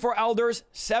 24 elders,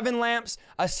 7 lamps,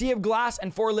 a sea of glass,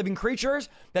 and 4 living creatures.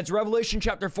 That's Revelation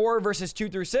chapter 4, verses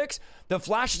 2-6. The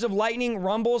flashes of lightning,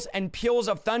 rumbles, and peals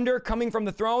of thunder coming from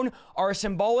the throne are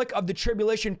symbolic of the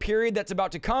tribulation period that's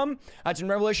about to come. That's in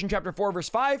Revelation chapter 4, verse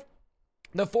 5.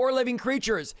 The 4 living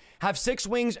creatures have 6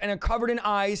 wings and are covered in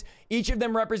eyes. Each of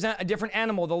them represent a different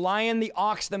animal: the lion, the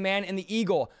ox, the man, and the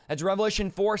eagle. That's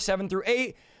Revelation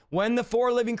 4:7-8. When the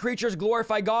 4 living creatures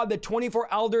glorify God, the 24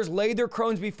 elders lay their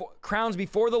crowns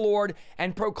before the Lord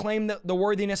and proclaim the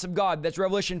worthiness of God. That's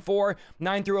Revelation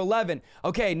 4:9-11.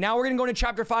 Okay, now we're going to go into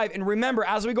chapter 5. And remember,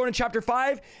 as we go into chapter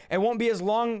 5, it won't be as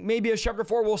long maybe as chapter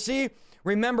 4. We'll see.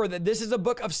 Remember that this is a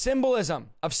book of symbolism,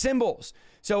 of symbols.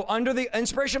 So under the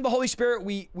inspiration of the Holy Spirit,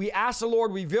 we ask the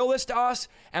Lord, reveal this to us,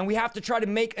 and we have to try to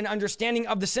make an understanding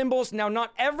of the symbols. Now,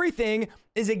 not everything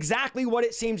is exactly what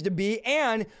it seems to be,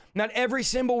 and not every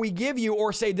symbol we give you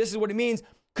or say this is what it means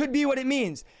could be what it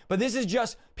means. But this is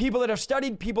just people that have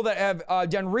studied, people that have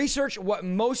done research, what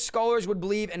most scholars would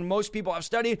believe and most people have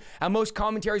studied, and most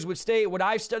commentaries would state, what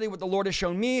I've studied, what the Lord has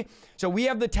shown me. So we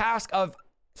have the task of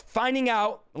finding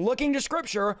out, looking to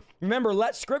Scripture. Remember,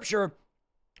 let Scripture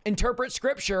interpret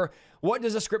Scripture. What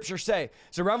does the Scripture say?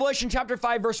 So Revelation chapter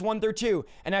 5, verse 1-2.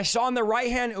 And I saw in the right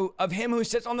hand of him who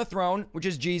sits on the throne, which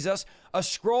is Jesus, a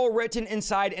scroll written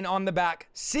inside and on the back,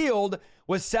 sealed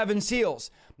with 7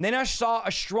 seals. Then I saw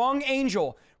a strong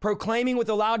angel proclaiming with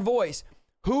a loud voice,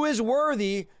 who is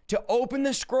worthy to open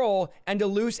the scroll and to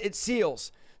loose its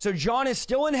seals? So John is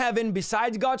still in heaven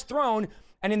besides God's throne.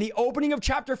 And in the opening of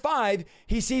chapter 5,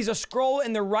 he sees a scroll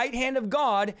in the right hand of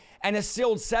God and is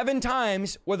sealed 7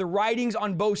 times with writings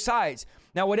on both sides.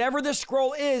 Now, whatever this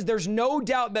scroll is, there's no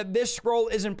doubt that this scroll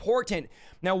is important.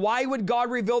 Now, why would God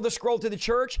reveal the scroll to the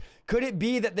church? Could it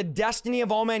be that the destiny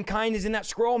of all mankind is in that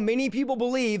scroll? Many people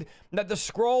believe that the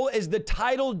scroll is the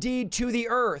title deed to the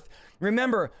earth,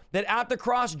 Remember that at the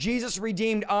cross, Jesus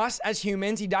redeemed us as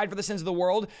humans. He died for the sins of the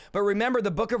world. But remember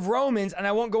the book of Romans, and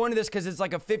I won't go into this because it's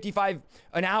like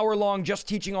an hour long just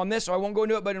teaching on this, so I won't go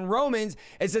into it. But in Romans,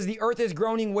 it says the earth is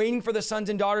groaning, waiting for the sons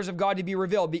and daughters of God to be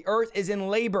revealed. The earth is in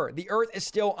labor. The earth is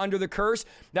still under the curse.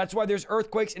 That's why there's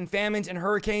earthquakes and famines and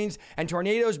hurricanes and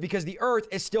tornadoes, because the earth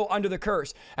is still under the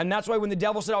curse. And that's why when the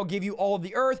devil said, I'll give you all of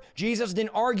the earth, Jesus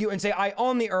didn't argue and say, I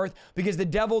own the earth, because the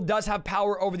devil does have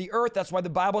power over the earth. That's why the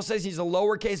Bible says he's a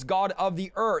lowercase God of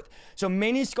the earth. So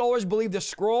many scholars believe the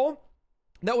scroll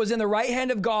that was in the right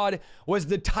hand of God was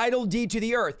the title deed to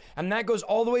the earth. And that goes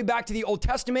all the way back to the Old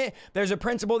Testament. There's a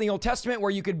principle in the Old Testament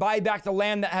where you could buy back the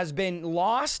land that has been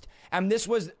lost. And this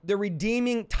was the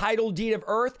redeeming title deed of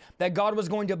earth that God was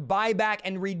going to buy back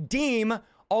and redeem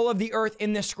all of the earth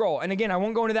in this scroll. And again, I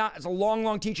won't go into that. It's a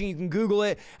long teaching. You can Google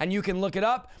it and you can look it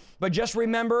up. But just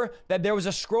remember that there was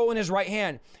a scroll in his right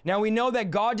hand. Now we know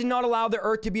that God did not allow the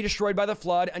earth to be destroyed by the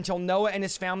flood until Noah and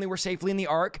his family were safely in the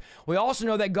ark. We also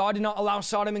know that God did not allow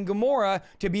Sodom and Gomorrah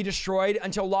to be destroyed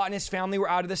until Lot and his family were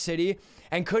out of the city.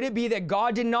 And could it be that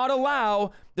God did not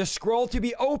allow the scroll to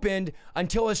be opened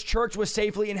until his church was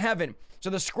safely in heaven? So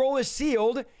the scroll is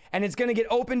sealed and it's going to get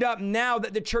opened up now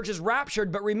that the church is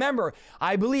raptured. But remember,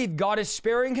 I believe God is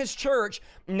sparing his church.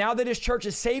 Now that his church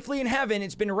is safely in heaven,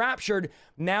 it's been raptured.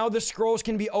 Now the scrolls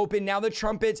can be opened. Now the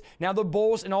trumpets, now the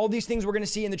bowls, and all these things we're going to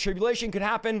see in the tribulation could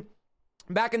happen.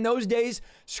 Back in those days,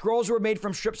 scrolls were made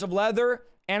from strips of leather,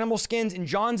 animal skins. In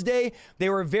John's day, they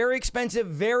were very expensive,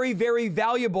 very, very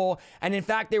valuable. And in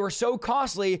fact, they were so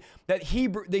costly that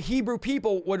the Hebrew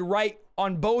people would write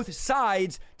on both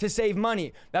sides to save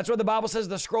money. That's what the Bible says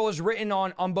the scroll is written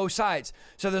on both sides.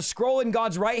 So the scroll in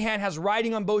God's right hand has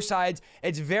writing on both sides.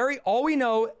 It's all we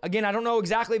know, again, I don't know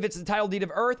exactly if it's the title deed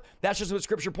of earth. That's just what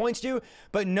scripture points to,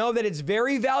 but know that it's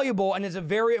very valuable and it's a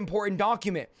very important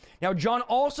document. Now, John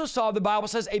also saw, the Bible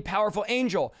says, a powerful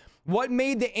angel. What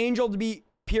made the angel to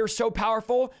appear so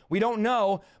powerful? We don't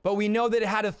know, but we know that it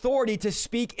had authority to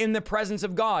speak in the presence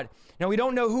of God. Now, we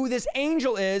don't know who this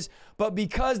angel is, but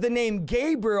because the name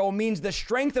Gabriel means the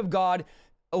strength of God,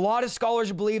 a lot of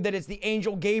scholars believe that it's the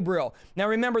angel Gabriel. Now,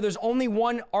 remember, there's only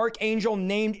one archangel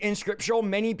named in scripture.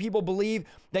 Many people believe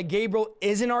that Gabriel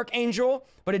is an archangel,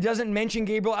 but it doesn't mention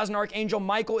Gabriel as an archangel.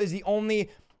 Michael is the only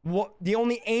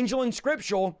angel in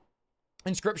scripture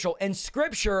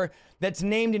that's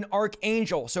named an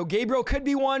archangel. So Gabriel could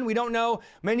be one. We don't know.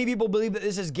 Many people believe that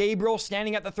this is Gabriel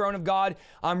standing at the throne of God.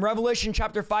 Revelation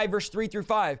chapter 5, verse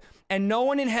 3-5. And no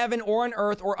one in heaven or on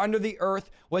earth or under the earth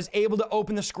was able to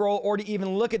open the scroll or to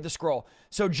even look at the scroll.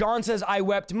 So John says, I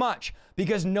wept much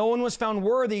because no one was found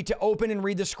worthy to open and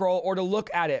read the scroll or to look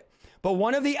at it. But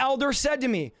one of the elders said to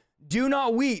me, do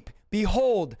not weep.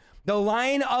 Behold, the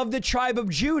Lion of the tribe of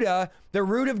Judah, the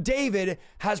root of David,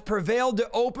 has prevailed to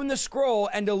open the scroll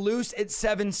and to loose its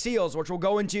 7 seals, which we'll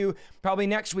go into probably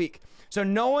next week. So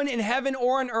no one in heaven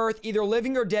or on earth, either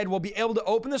living or dead, will be able to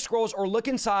open the scrolls or look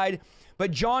inside. But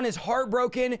John is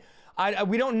heartbroken.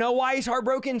 We don't know why he's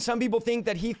heartbroken. Some people think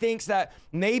that he thinks that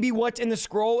maybe what's in the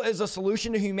scroll is a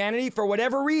solution to humanity. For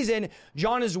whatever reason,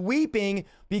 John is weeping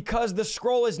because the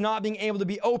scroll is not being able to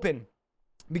be opened,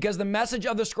 because the message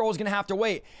of the scroll is going to have to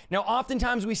wait. Now,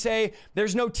 oftentimes we say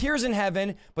there's no tears in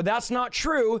heaven, but that's not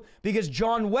true, because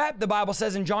John wept, the Bible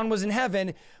says, and John was in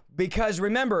heaven. Because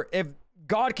remember, if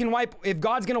God's going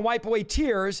to wipe away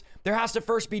tears, there has to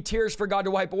first be tears for God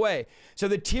to wipe away. So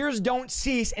the tears don't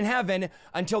cease in heaven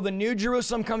until the new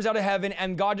Jerusalem comes out of heaven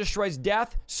and God destroys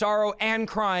death, sorrow, and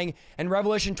crying in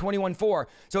Revelation 21:4.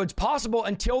 So it's possible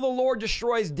until the Lord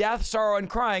destroys death, sorrow, and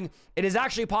crying, it is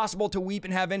actually possible to weep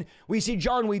in heaven. We see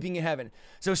John weeping in heaven.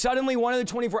 So suddenly one of the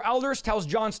 24 elders tells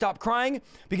John, stop crying,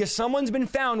 because someone's been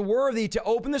found worthy to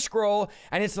open the scroll,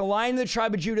 and it's the Lion of the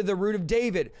tribe of Judah, the root of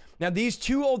David. Now, these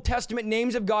 2 Old Testament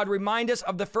names of God remind us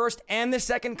of the first and the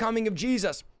second coming of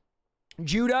Jesus.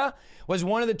 Judah was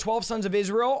one of the 12 sons of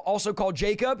Israel, also called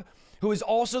Jacob, who is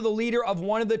also the leader of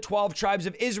one of the 12 tribes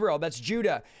of Israel. That's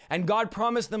Judah. And God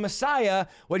promised the Messiah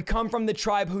would come from the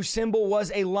tribe whose symbol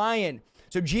was a lion.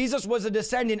 So Jesus was a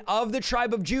descendant of the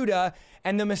tribe of Judah,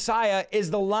 and the Messiah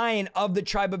is the Lion of the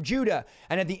tribe of Judah.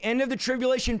 And at the end of the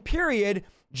tribulation period,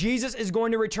 Jesus is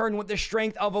going to return with the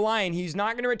strength of a lion. He's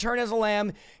not going to return as a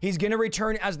lamb. He's going to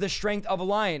return as the strength of a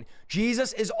lion.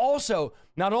 Jesus is also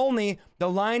not only the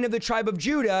Lion of the tribe of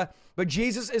Judah, but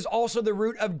Jesus is also the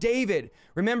root of David.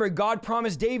 Remember, God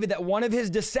promised David that one of his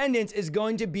descendants is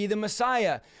going to be the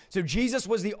Messiah. So Jesus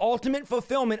was the ultimate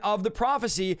fulfillment of the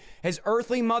prophecy. His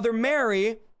earthly mother,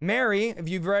 Mary, if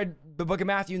you've read the book of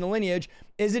Matthew and the lineage,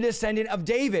 is a descendant of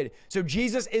David. So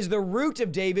Jesus is the root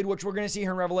of David, which we're going to see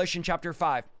here in Revelation chapter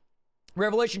 5.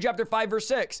 Revelation chapter 5, verse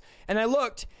 6. And I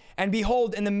looked, and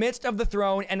behold, in the midst of the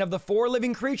throne and of the four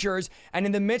living creatures, and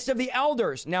in the midst of the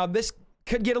elders. Now, this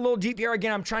could get a little deep here.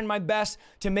 Again, I'm trying my best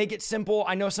to make it simple.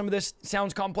 I know some of this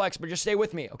sounds complex, but just stay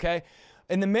with me, okay?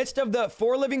 In the midst of the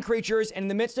four living creatures and in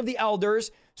the midst of the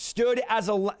elders stood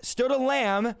a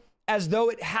lamb as though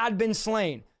it had been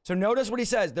slain. So notice what he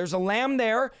says. There's a lamb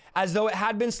there as though it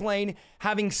had been slain,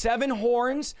 having 7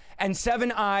 horns and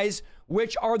 7 eyes,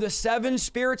 which are the 7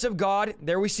 spirits of God.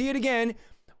 There we see it again,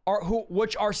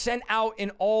 which are sent out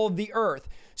in all of the earth.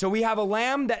 So we have a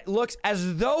lamb that looks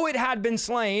as though it had been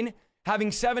slain,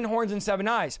 having 7 horns and 7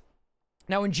 eyes.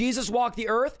 Now, when Jesus walked the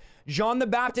earth, John the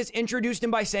Baptist introduced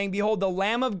him by saying, behold, the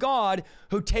Lamb of God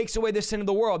who takes away the sin of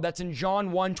the world. That's in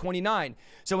John 1:29.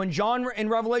 So when John in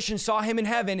Revelation saw him in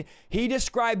heaven, he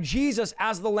described Jesus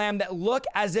as the lamb that looked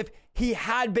as if he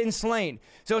had been slain.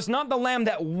 So it's not the lamb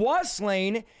that was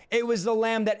slain, it was the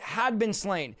lamb that had been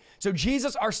slain. So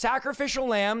Jesus, our sacrificial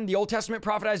lamb, the Old Testament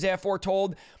prophet Isaiah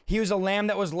foretold, he was a lamb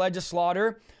that was led to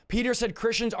slaughter. Peter said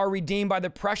Christians are redeemed by the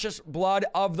precious blood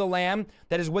of the lamb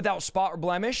that is without spot or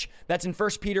blemish. That's in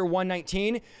 1 Peter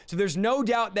 1:19. So there's no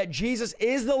doubt that Jesus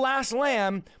is the last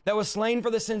lamb that was slain for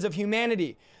the sins of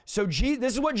humanity. So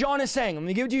this is what John is saying. Let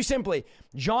me give it to you simply.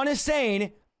 John is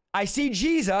saying, I see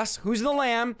Jesus, who's the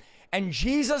lamb, and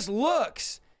Jesus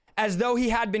looks as though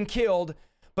he had been killed.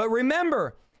 But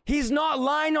remember, he's not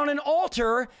lying on an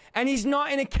altar and he's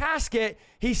not in a casket.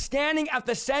 He's standing at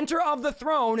the center of the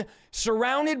throne,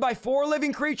 surrounded by 4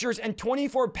 living creatures and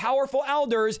 24 powerful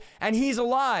elders, and he's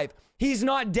alive. He's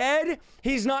not dead.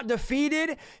 He's not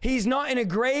defeated. He's not in a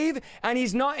grave, and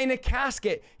he's not in a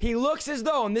casket. He looks as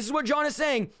though, and this is what John is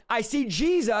saying, I see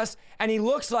Jesus, and he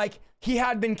looks like he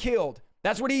had been killed.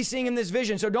 That's what he's seeing in this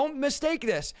vision. So don't mistake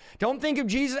this. Don't think of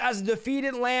Jesus as a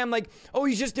defeated lamb, like, oh,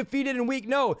 he's just defeated and weak.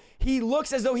 No, he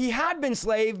looks as though he had been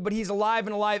slain, but he's alive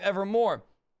and alive evermore.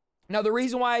 Now, the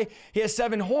reason why he has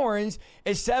 7 horns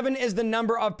is 7 is the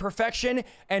number of perfection,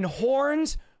 and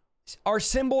horns are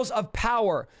symbols of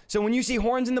power. So when you see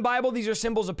horns in the Bible, these are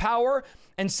symbols of power,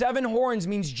 and 7 horns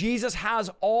means Jesus has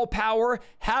all power,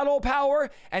 had all power,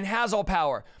 and has all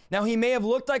power. Now, he may have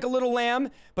looked like a little lamb,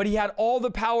 but he had all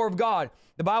the power of God.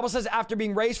 The Bible says after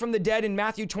being raised from the dead in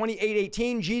Matthew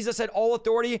 28:18, Jesus said, all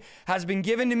authority has been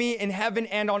given to me in heaven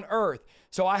and on earth.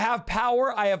 So I have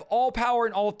power, I have all power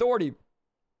and all authority.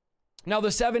 Now,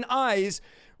 the 7 eyes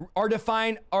are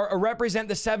defined or represent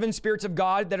the 7 spirits of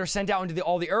God that are sent out into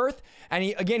all the earth. And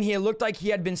he looked like he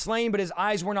had been slain, but his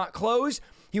eyes were not closed.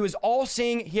 He was all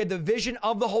seeing. He had the vision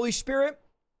of the Holy Spirit.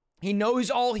 He knows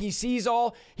all, he sees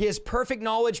all, he has perfect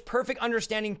knowledge, perfect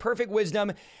understanding, perfect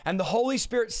wisdom, and the Holy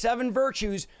Spirit's 7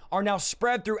 virtues are now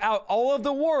spread throughout all of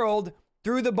the world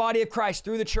through the body of Christ,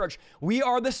 through the church. We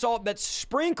are the salt that's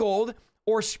sprinkled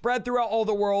or spread throughout all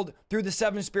the world through the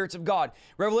 7 spirits of God.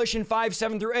 Revelation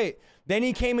 5:7-8. Then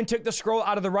he came and took the scroll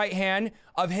out of the right hand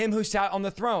of him who sat on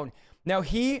the throne.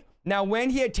 Now when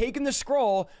he had taken the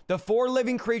scroll, the 4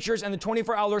 living creatures and the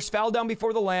 24 elders fell down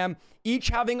before the Lamb, each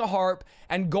having a harp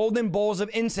and golden bowls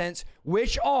of incense,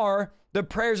 which are the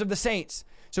prayers of the saints.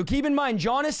 So keep in mind,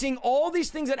 John is seeing all these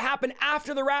things that happen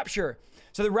after the rapture.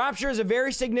 So the rapture is a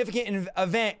very significant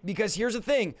event because here's the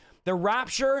thing. The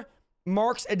rapture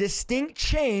marks a distinct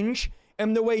change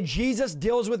in the way Jesus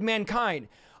deals with mankind.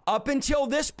 Up until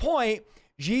this point,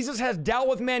 Jesus has dealt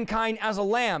with mankind as a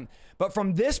lamb. But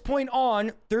from this point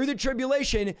on, through the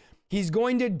tribulation, he's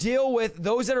going to deal with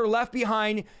those that are left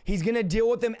behind. He's going to deal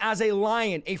with them as a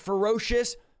lion, a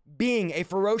ferocious being, a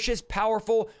ferocious,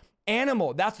 powerful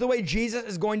animal. That's the way Jesus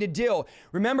is going to deal.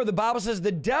 Remember, the Bible says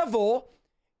the devil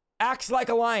acts like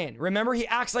a lion. Remember, he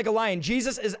acts like a lion.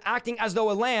 Jesus is acting as though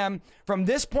a lamb. From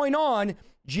this point on,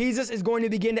 Jesus is going to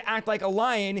begin to act like a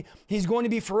lion. He's going to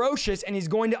be ferocious and he's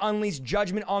going to unleash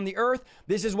judgment on the earth.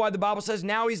 This is why the Bible says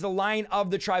now he's the Lion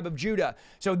of the tribe of Judah.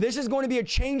 So this is going to be a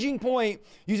changing point.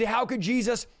 You say, how could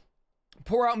Jesus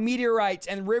pour out meteorites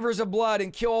and rivers of blood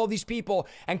and kill all these people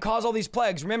and cause all these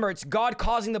plagues? Remember, it's God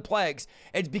causing the plagues.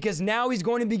 It's because now he's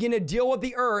going to begin to deal with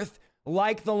the earth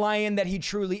like the lion that he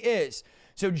truly is.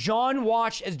 So John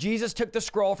watched as Jesus took the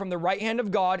scroll from the right hand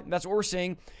of God. That's what we're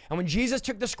seeing. And when Jesus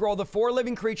took the scroll, the 4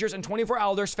 living creatures and 24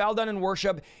 elders fell down in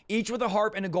worship, each with a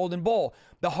harp and a golden bowl.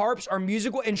 The harps are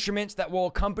musical instruments that will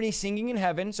accompany singing in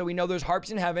heaven. So we know there's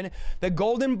harps in heaven. The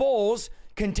golden bowls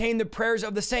contain the prayers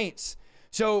of the saints.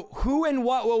 So who and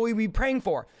what will we be praying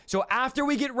for? So after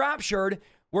we get raptured,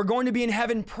 we're going to be in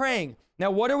heaven praying.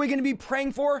 Now, what are we going to be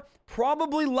praying for?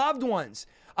 Probably loved ones.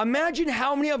 Imagine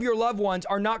how many of your loved ones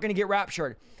are not going to get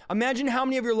raptured. Imagine how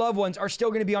many of your loved ones are still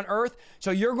going to be on earth.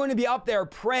 So you're going to be up there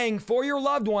praying for your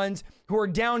loved ones who are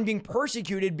down, being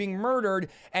persecuted, being murdered,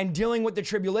 and dealing with the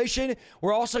tribulation.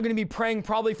 We're also going to be praying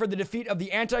probably for the defeat of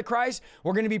the Antichrist.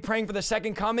 We're going to be praying for the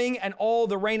second coming and all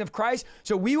the reign of Christ.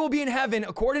 So we will be in heaven.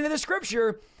 According to the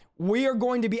scripture, we are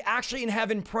going to be actually in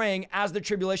heaven praying as the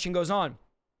tribulation goes on.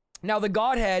 Now, the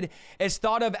Godhead is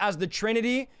thought of as the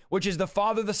Trinity, which is the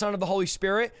Father, the Son, and the Holy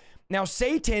Spirit. Now,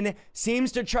 Satan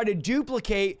seems to try to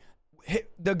duplicate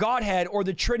the Godhead or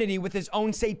the Trinity with his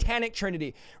own satanic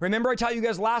Trinity. Remember, I taught you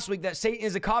guys last week that Satan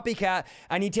is a copycat,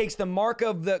 and he takes the mark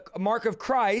of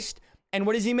Christ, and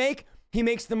what does he make? He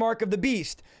makes the mark of the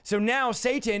beast. So now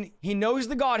Satan, he knows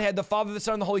the Godhead, the Father, the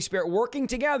Son, and the Holy Spirit working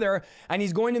together, and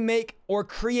he's going to make or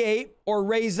create or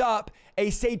raise up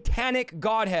a satanic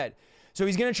Godhead. So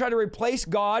he's going to try to replace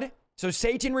God. So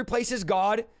Satan replaces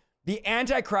God. The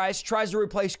Antichrist tries to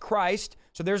replace Christ.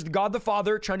 So there's God the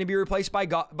Father trying to be replaced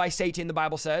by Satan, the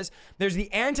Bible says. There's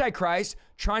the Antichrist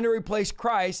trying to replace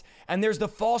Christ. And there's the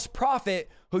false prophet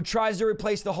who tries to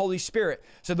replace the Holy Spirit.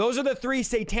 So those are the three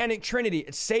satanic trinity.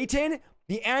 It's Satan,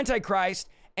 the Antichrist,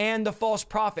 and the false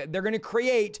prophet. They're going to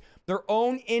create their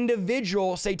own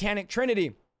individual satanic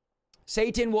trinity.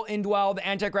 Satan will indwell the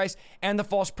Antichrist and the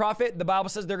false prophet. The Bible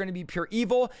says they're going to be pure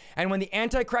evil. And when the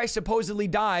Antichrist supposedly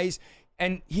dies,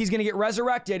 and he's going to get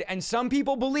resurrected, and some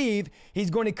people believe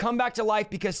he's going to come back to life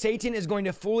because Satan is going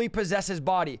to fully possess his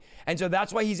body. And so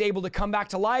that's why he's able to come back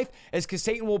to life, is because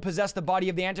Satan will possess the body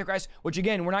of the Antichrist, which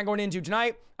again, we're not going into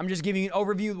tonight. I'm just giving you an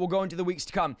overview. We'll go into the weeks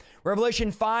to come.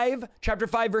 Revelation 5, chapter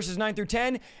 5, verses 9 through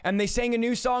 10. And they sang a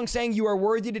new song saying, "You are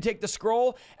worthy to take the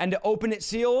scroll and to open its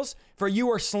seals, for you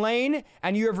are slain,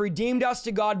 and you have redeemed us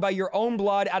to God by your own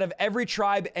blood out of every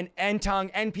tribe and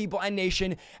tongue and people and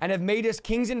nation, and have made us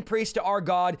kings and priests to our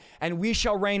God, and we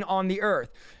shall reign on the earth."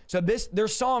 So their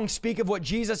songs speak of what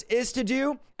Jesus is to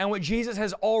do and what Jesus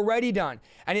has already done.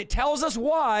 And it tells us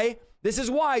why. This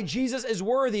is why Jesus is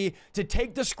worthy to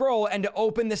take the scroll and to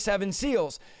open the seven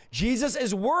seals. Jesus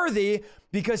is worthy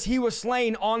because he was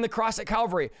slain on the cross at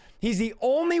Calvary. He's the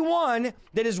only one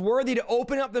that is worthy to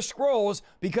open up the scrolls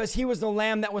because he was the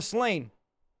lamb that was slain.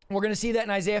 We're going to see that in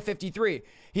Isaiah 53.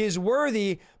 He is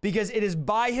worthy because it is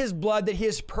by his blood that he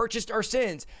has purchased our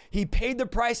sins. He paid the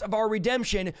price of our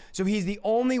redemption, so he's the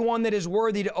only one that is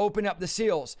worthy to open up the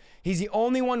seals. He's the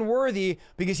only one worthy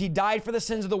because he died for the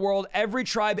sins of the world, every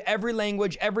tribe, every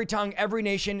language, every tongue, every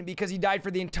nation, because he died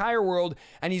for the entire world,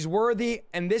 and he's worthy,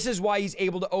 and this is why he's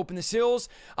able to open the seals.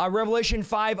 Revelation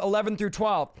 5, 11 through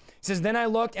 12. It says, "Then I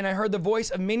looked, and I heard the voice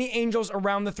of many angels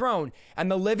around the throne, and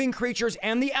the living creatures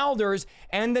and the elders,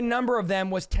 and the number of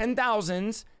them was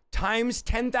 10,000s times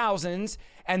 10,000s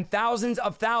and thousands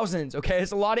of thousands." Okay,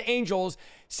 it's a lot of angels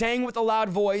saying with a loud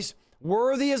voice,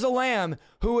 "Worthy is a lamb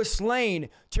who was slain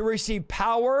to receive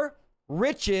power,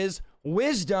 riches,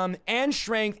 wisdom, and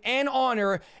strength, and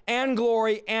honor, and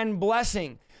glory, and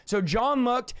blessing." So John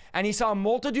looked, and he saw a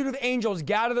multitude of angels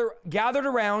gathered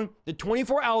around the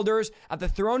 24 elders at the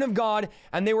throne of God,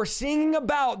 and they were singing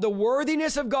about the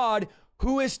worthiness of God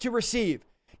who is to receive.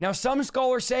 Now, some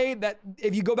scholars say that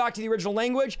if you go back to the original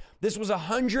language, this was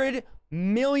 100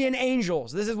 million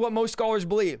angels. This is what most scholars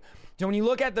believe. So when you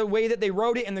look at the way that they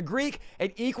wrote it in the Greek,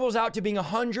 it equals out to being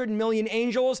 100 million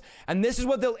angels. And this is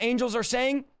what the angels are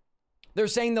saying. They're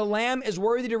saying the Lamb is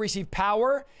worthy to receive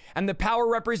power, and the power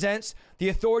represents the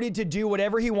authority to do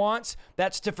whatever he wants.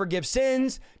 That's to forgive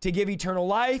sins, to give eternal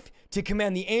life, to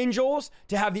command the angels,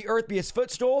 to have the earth be his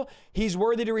footstool. He's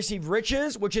worthy to receive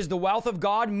riches, which is the wealth of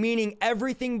God, meaning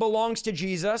everything belongs to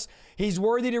Jesus. He's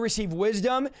worthy to receive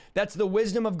wisdom. That's the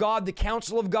wisdom of God, the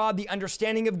counsel of God, the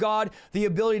understanding of God, the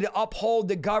ability to uphold,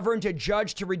 to govern, to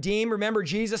judge, to redeem. Remember,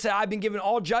 Jesus said, "I've been given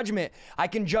all judgment. I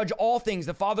can judge all things.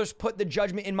 The Father's put the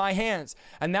judgment in my hands."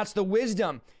 And that's the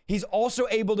wisdom. He's also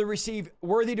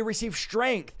worthy to receive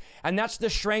strength. And that's the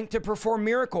strength to perform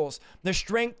miracles, the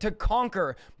strength to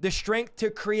conquer, the strength to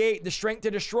create, the strength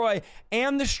to destroy,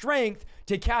 and the strength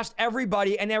to cast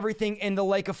everybody and everything in the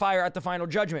lake of fire at the final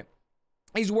judgment.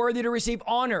 He's worthy to receive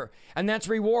honor, and that's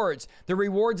rewards, the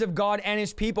rewards of God and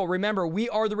his people. Remember, we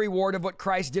are the reward of what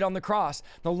Christ did on the cross.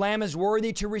 The Lamb is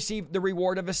worthy to receive the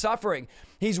reward of his suffering.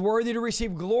 He's worthy to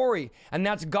receive glory, and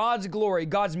that's God's glory,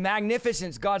 God's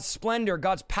magnificence, God's splendor,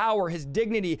 God's power, his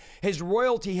dignity, his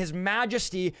royalty, his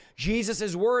majesty. Jesus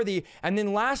is worthy. And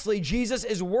then lastly, Jesus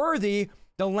is worthy,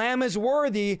 the Lamb is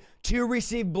worthy to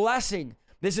receive blessing.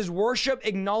 This is worship,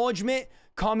 acknowledgement,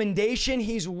 commendation.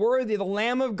 He's worthy. The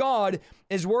Lamb of God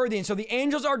is worthy. And so the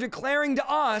angels are declaring to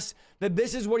us that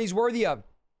this is what he's worthy of.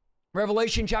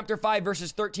 Revelation chapter 5,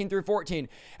 verses 13 through 14.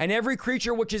 "And every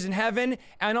creature which is in heaven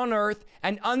and on earth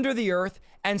and under the earth,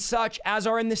 and such as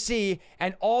are in the sea,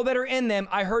 and all that are in them,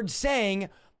 I heard saying,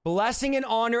 blessing and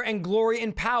honor and glory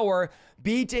and power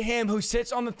be to him who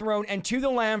sits on the throne and to the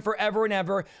Lamb forever and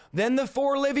ever. Then the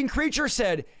 4 living creatures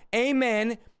said,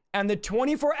 Amen. And the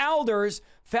 24 elders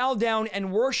fell down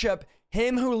and worship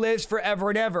him who lives forever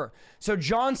and ever. So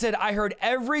John said, I heard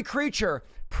every creature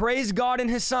praise God and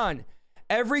his Son.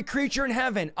 Every creature in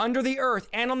heaven, under the earth,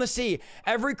 and on the sea,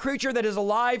 every creature that is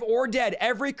alive or dead,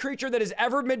 every creature that has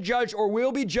ever been judged or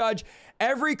will be judged,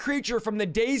 every creature from the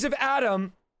days of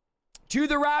Adam to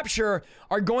the rapture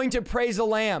are going to praise the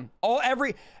Lamb.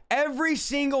 Every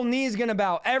single knee is going to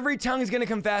bow, every tongue is going to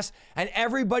confess, and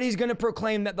everybody's going to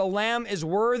proclaim that the Lamb is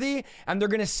worthy, and they're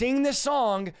going to sing this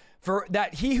song for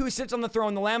that he who sits on the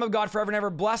throne, the Lamb of God forever and ever,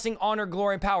 blessing, honor,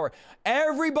 glory, and power.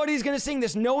 Everybody's going to sing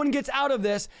this. No one gets out of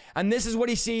this, and this is what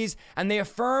he sees, and they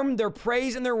affirm their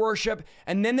praise and their worship,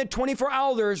 and then the 24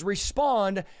 elders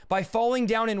respond by falling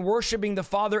down and worshiping the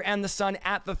Father and the Son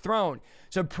at the throne.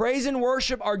 So praise and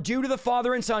worship are due to the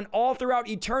Father and Son all throughout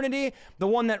eternity, the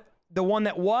one that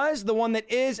was, the one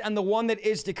that is, and the one that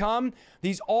is to come.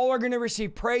 These all are going to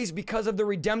receive praise because of the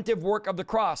redemptive work of the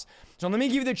cross. So let me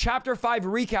give you the chapter 5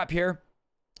 recap here.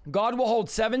 God will hold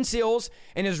 7 seals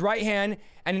in his right hand,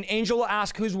 and an angel will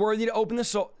ask who's worthy to open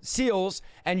the seals,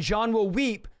 and John will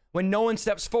weep when no one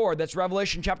steps forward. That's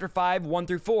Revelation chapter 5, 1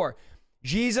 through 4.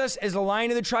 Jesus is the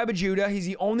Lion of the tribe of Judah. He's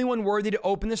the only one worthy to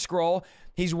open the scroll.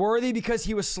 He's worthy because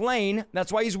he was slain.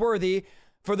 That's why he's worthy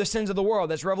for the sins of the world.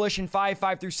 That's Revelation 5,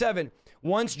 5 through 7.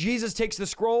 Once Jesus takes the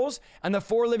scrolls, and the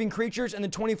 4 living creatures and the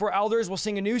 24 elders will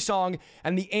sing a new song,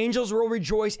 and the angels will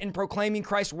rejoice in proclaiming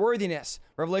Christ's worthiness.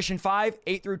 Revelation 5,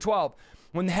 8 through 12.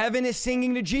 When heaven is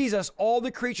singing to Jesus, all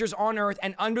the creatures on earth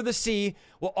and under the sea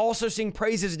will also sing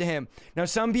praises to him. Now,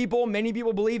 many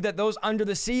people believe that those under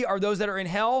the sea are those that are in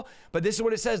hell, but this is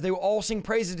what it says. They will all sing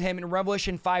praises to him in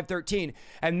Revelation 5:13.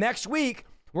 And next week,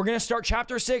 we're going to start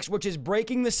chapter 6, which is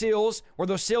breaking the seals, where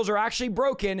those seals are actually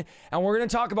broken. And we're going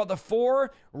to talk about the 4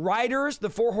 riders, the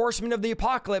 4 horsemen of the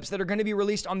apocalypse that are going to be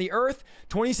released on the earth.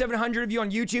 2,700 of you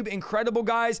on YouTube. Incredible,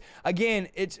 guys. Again,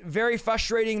 it's very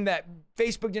frustrating that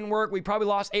Facebook didn't work. We probably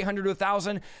lost 800 to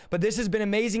 1,000, but this has been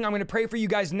amazing. I'm going to pray for you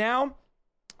guys now.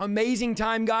 Amazing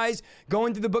time, guys,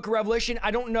 going through the book of Revelation.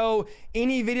 I don't know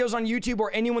any videos on YouTube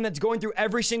or anyone that's going through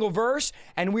every single verse,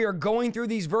 and we are going through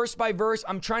these verse by verse.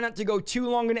 I'm trying not to go too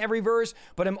long in every verse,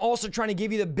 but I'm also trying to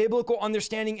give you the biblical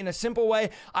understanding in a simple way.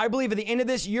 I believe at the end of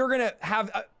this, you're going to have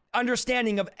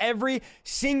understanding of every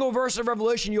single verse of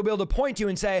Revelation. You'll be able to point to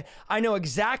and say, I know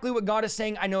exactly what God is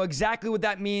saying. I know exactly what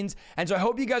that means. And so I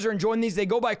hope you guys are enjoying these. They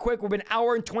go by quick. We've been an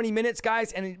hour and 20 minutes,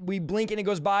 guys, and we blink and it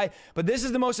goes by. But this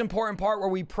is the most important part where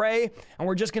we pray and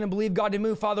we're just going to believe God to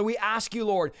move. Father, we ask you,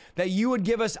 Lord, that you would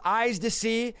give us eyes to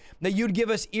see, that you'd give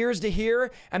us ears to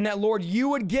hear, and that, Lord, you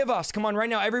would give us, come on, right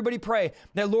now, everybody pray,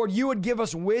 that, Lord, you would give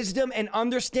us wisdom and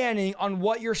understanding on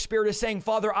what your Spirit is saying.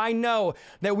 Father, I know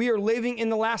that we are living in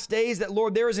the last days, that,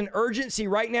 Lord, there is an urgency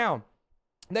right now.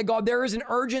 That, God, there is an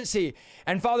urgency.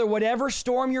 And Father, whatever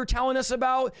storm you're telling us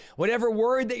about, whatever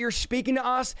word that you're speaking to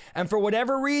us, and for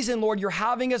whatever reason, Lord, you're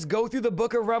having us go through the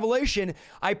book of Revelation,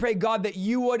 I pray, God, that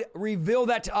you would reveal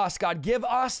that to us. God, give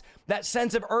us that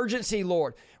sense of urgency,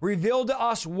 Lord. Reveal to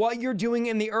us what you're doing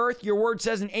in the earth. Your word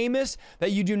says in Amos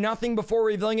that you do nothing before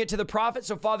revealing it to the prophet.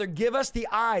 So, Father, give us the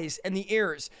eyes and the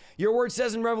ears. Your word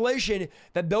says in Revelation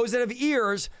that those that have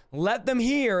ears, let them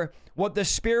hear what the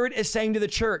Spirit is saying to the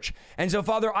church. And so,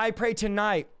 Father, I pray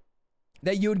tonight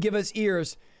that you would give us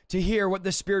ears to hear what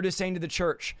the Spirit is saying to the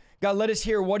church. God, let us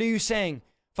hear. What are you saying?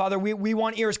 Father, we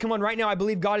want ears. Come on, right now, I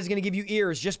believe God is going to give you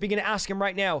ears. Just begin to ask him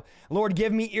right now. Lord,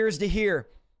 give me ears to hear.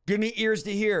 Give me ears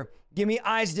to hear. Give me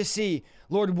eyes to see.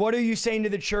 Lord, what are you saying to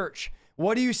the church?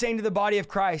 What are you saying to the body of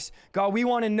Christ? God, we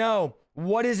want to know.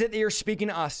 What is it that you're speaking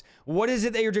to us? What is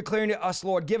it that you're declaring to us,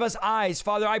 Lord? Give us eyes.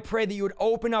 Father, I pray that you would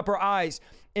open up our eyes,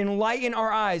 enlighten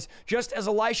our eyes. Just as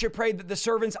Elisha prayed that the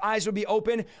servant's eyes would be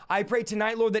open, I pray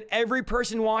tonight, Lord, that every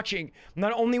person watching,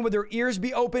 not only would their ears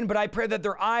be open, but I pray that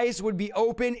their eyes would be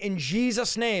open in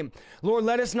Jesus' name. Lord,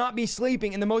 let us not be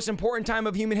sleeping in the most important time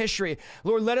of human history.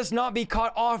 Lord, let us not be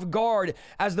caught off guard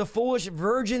as the foolish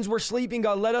virgins were sleeping.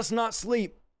 God, let us not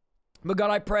sleep. But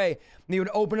God, I pray that you would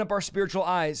open up our spiritual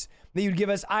eyes, that you'd give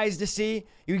us eyes to see,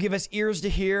 you would give us ears to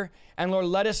hear, and Lord,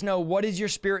 let us know what is your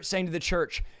Spirit saying to the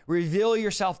church. Reveal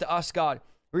yourself to us, God.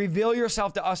 Reveal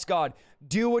yourself to us, God.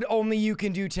 Do what only you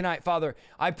can do tonight, Father.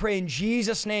 I pray in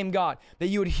Jesus' name, God, that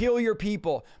you would heal your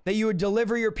people, that you would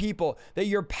deliver your people, that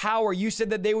your power, you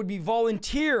said that they would be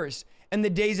volunteers in the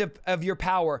days of your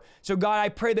power. So God, I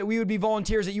pray that we would be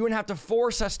volunteers, that you wouldn't have to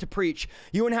force us to preach.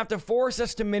 You wouldn't have to force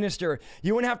us to minister.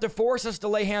 You wouldn't have to force us to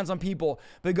lay hands on people.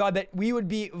 But God, that we would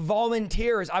be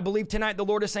volunteers. I believe tonight the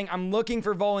Lord is saying, I'm looking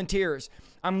for volunteers.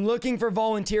 I'm looking for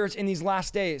volunteers in these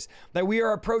last days, that we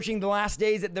are approaching the last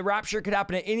days, that the rapture could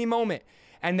happen at any moment,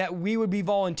 and that we would be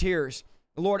volunteers.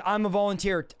 Lord, I'm a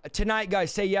volunteer. Tonight,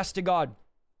 guys, say yes to God.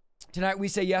 Tonight, we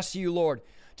say yes to you, Lord.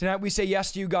 Tonight, we say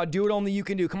yes to you, God. Do what only you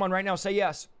can do. Come on, right now, say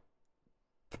yes.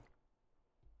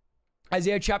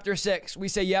 Isaiah chapter 6, we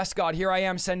say, yes, God, here I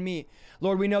am, send me.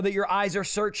 Lord, we know that your eyes are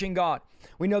searching, God.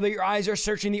 We know that your eyes are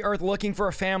searching the earth, looking for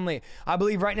a family. I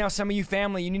believe right now, some of you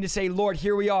family, you need to say, Lord,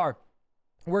 here we are.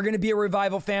 We're going to be a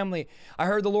revival family. I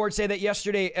heard the Lord say that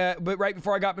yesterday, but right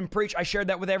before I got up and preached, I shared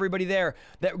that with everybody there,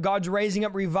 that God's raising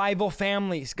up revival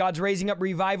families. God's raising up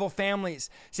revival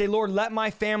families. Say, Lord, let my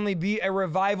family be a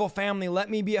revival family. Let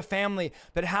me be a family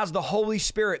that has the Holy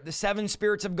Spirit, the 7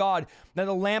 spirits of God, that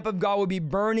the lamp of God would be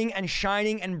burning and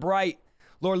shining and bright.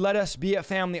 Lord, let us be a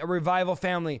family, a revival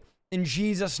family. In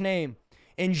Jesus' name.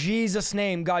 In Jesus'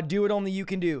 name, God, do what only you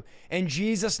can do. In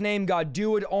Jesus' name, God,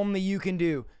 do what only you can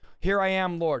do. Here I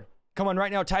am, Lord. Come on,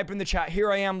 right now, type in the chat.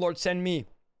 Here I am, Lord, send me.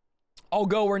 I'll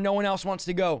go where no one else wants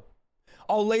to go.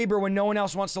 I'll labor when no one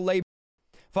else wants to labor.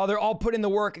 Father, I'll put in the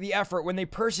work, the effort when they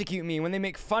persecute me, when they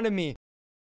make fun of me,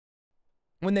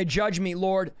 when they judge me,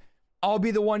 Lord, I'll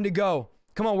be the one to go.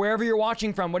 Come on, wherever you're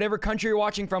watching from, whatever country you're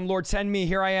watching from, Lord, send me.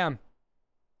 Here I am.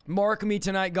 Mark me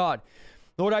tonight, God.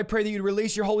 Lord, I pray that you'd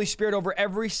release your Holy Spirit over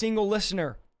every single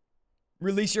listener.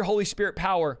 Release your Holy Spirit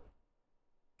power.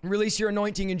 Release your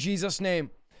anointing in Jesus' name.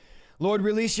 Lord,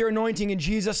 release your anointing in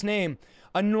Jesus' name.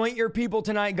 Anoint your people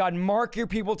tonight, God. Mark your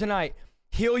people tonight.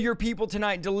 Heal your people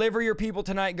tonight. Deliver your people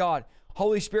tonight, God.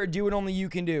 Holy Spirit, do what only you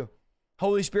can do.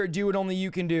 Holy Spirit, do what only you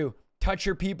can do. Touch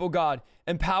your people, God.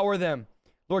 Empower them.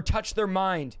 Lord, touch their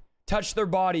mind. Touch their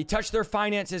body. Touch their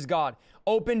finances, God.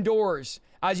 Open doors.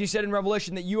 As you said in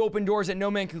Revelation, that you open doors that no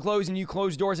man can close, and you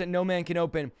close doors that no man can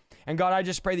open. And God, I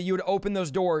just pray that you would open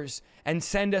those doors and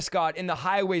send us, God, in the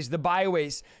highways, the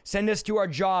byways. Send us to our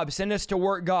jobs. Send us to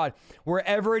work, God.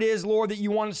 Wherever it is, Lord, that you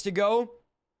want us to go,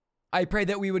 I pray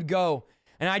that we would go.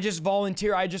 And I just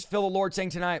volunteer. I just feel the Lord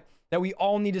saying tonight that we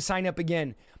all need to sign up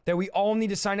again. That we all need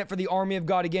to sign up for the army of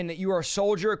God again. That you are a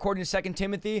soldier, according to 2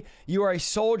 Timothy. You are a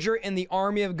soldier in the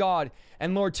army of God.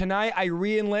 And Lord, tonight I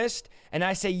re-enlist and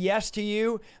I say yes to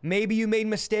you. Maybe you made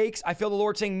mistakes. I feel the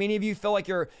Lord saying many of you feel like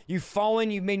you've fallen,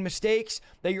 you've made mistakes,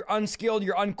 that you're unskilled,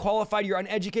 you're unqualified, you're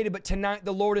uneducated. But tonight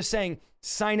the Lord is saying,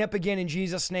 sign up again in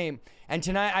Jesus' name. And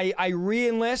tonight I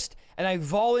re-enlist and I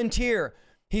volunteer.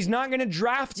 He's not going to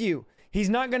draft you. He's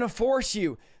not going to force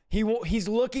you. He's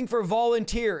looking for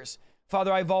volunteers.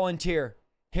 Father, I volunteer.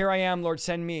 Here I am, Lord,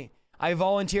 send me. I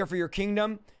volunteer for your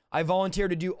kingdom. I volunteer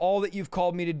to do all that you've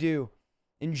called me to do.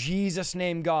 In Jesus'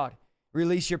 name, God,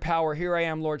 release your power. Here I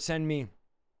am, Lord, send me.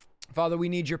 Father, we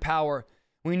need your power.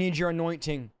 We need your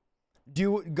anointing.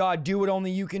 God, do what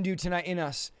only you can do tonight in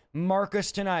us. Mark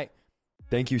us tonight.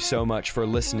 Thank you so much for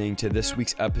listening to this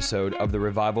week's episode of the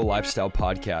Revival Lifestyle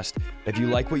Podcast. If you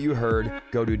like what you heard,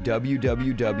 go to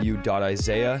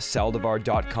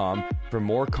www.isaiahsaldivar.com for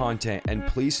more content, and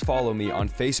please follow me on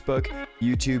Facebook,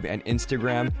 YouTube, and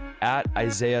Instagram at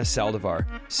Isaiah Saldivar.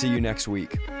 See you next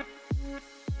week.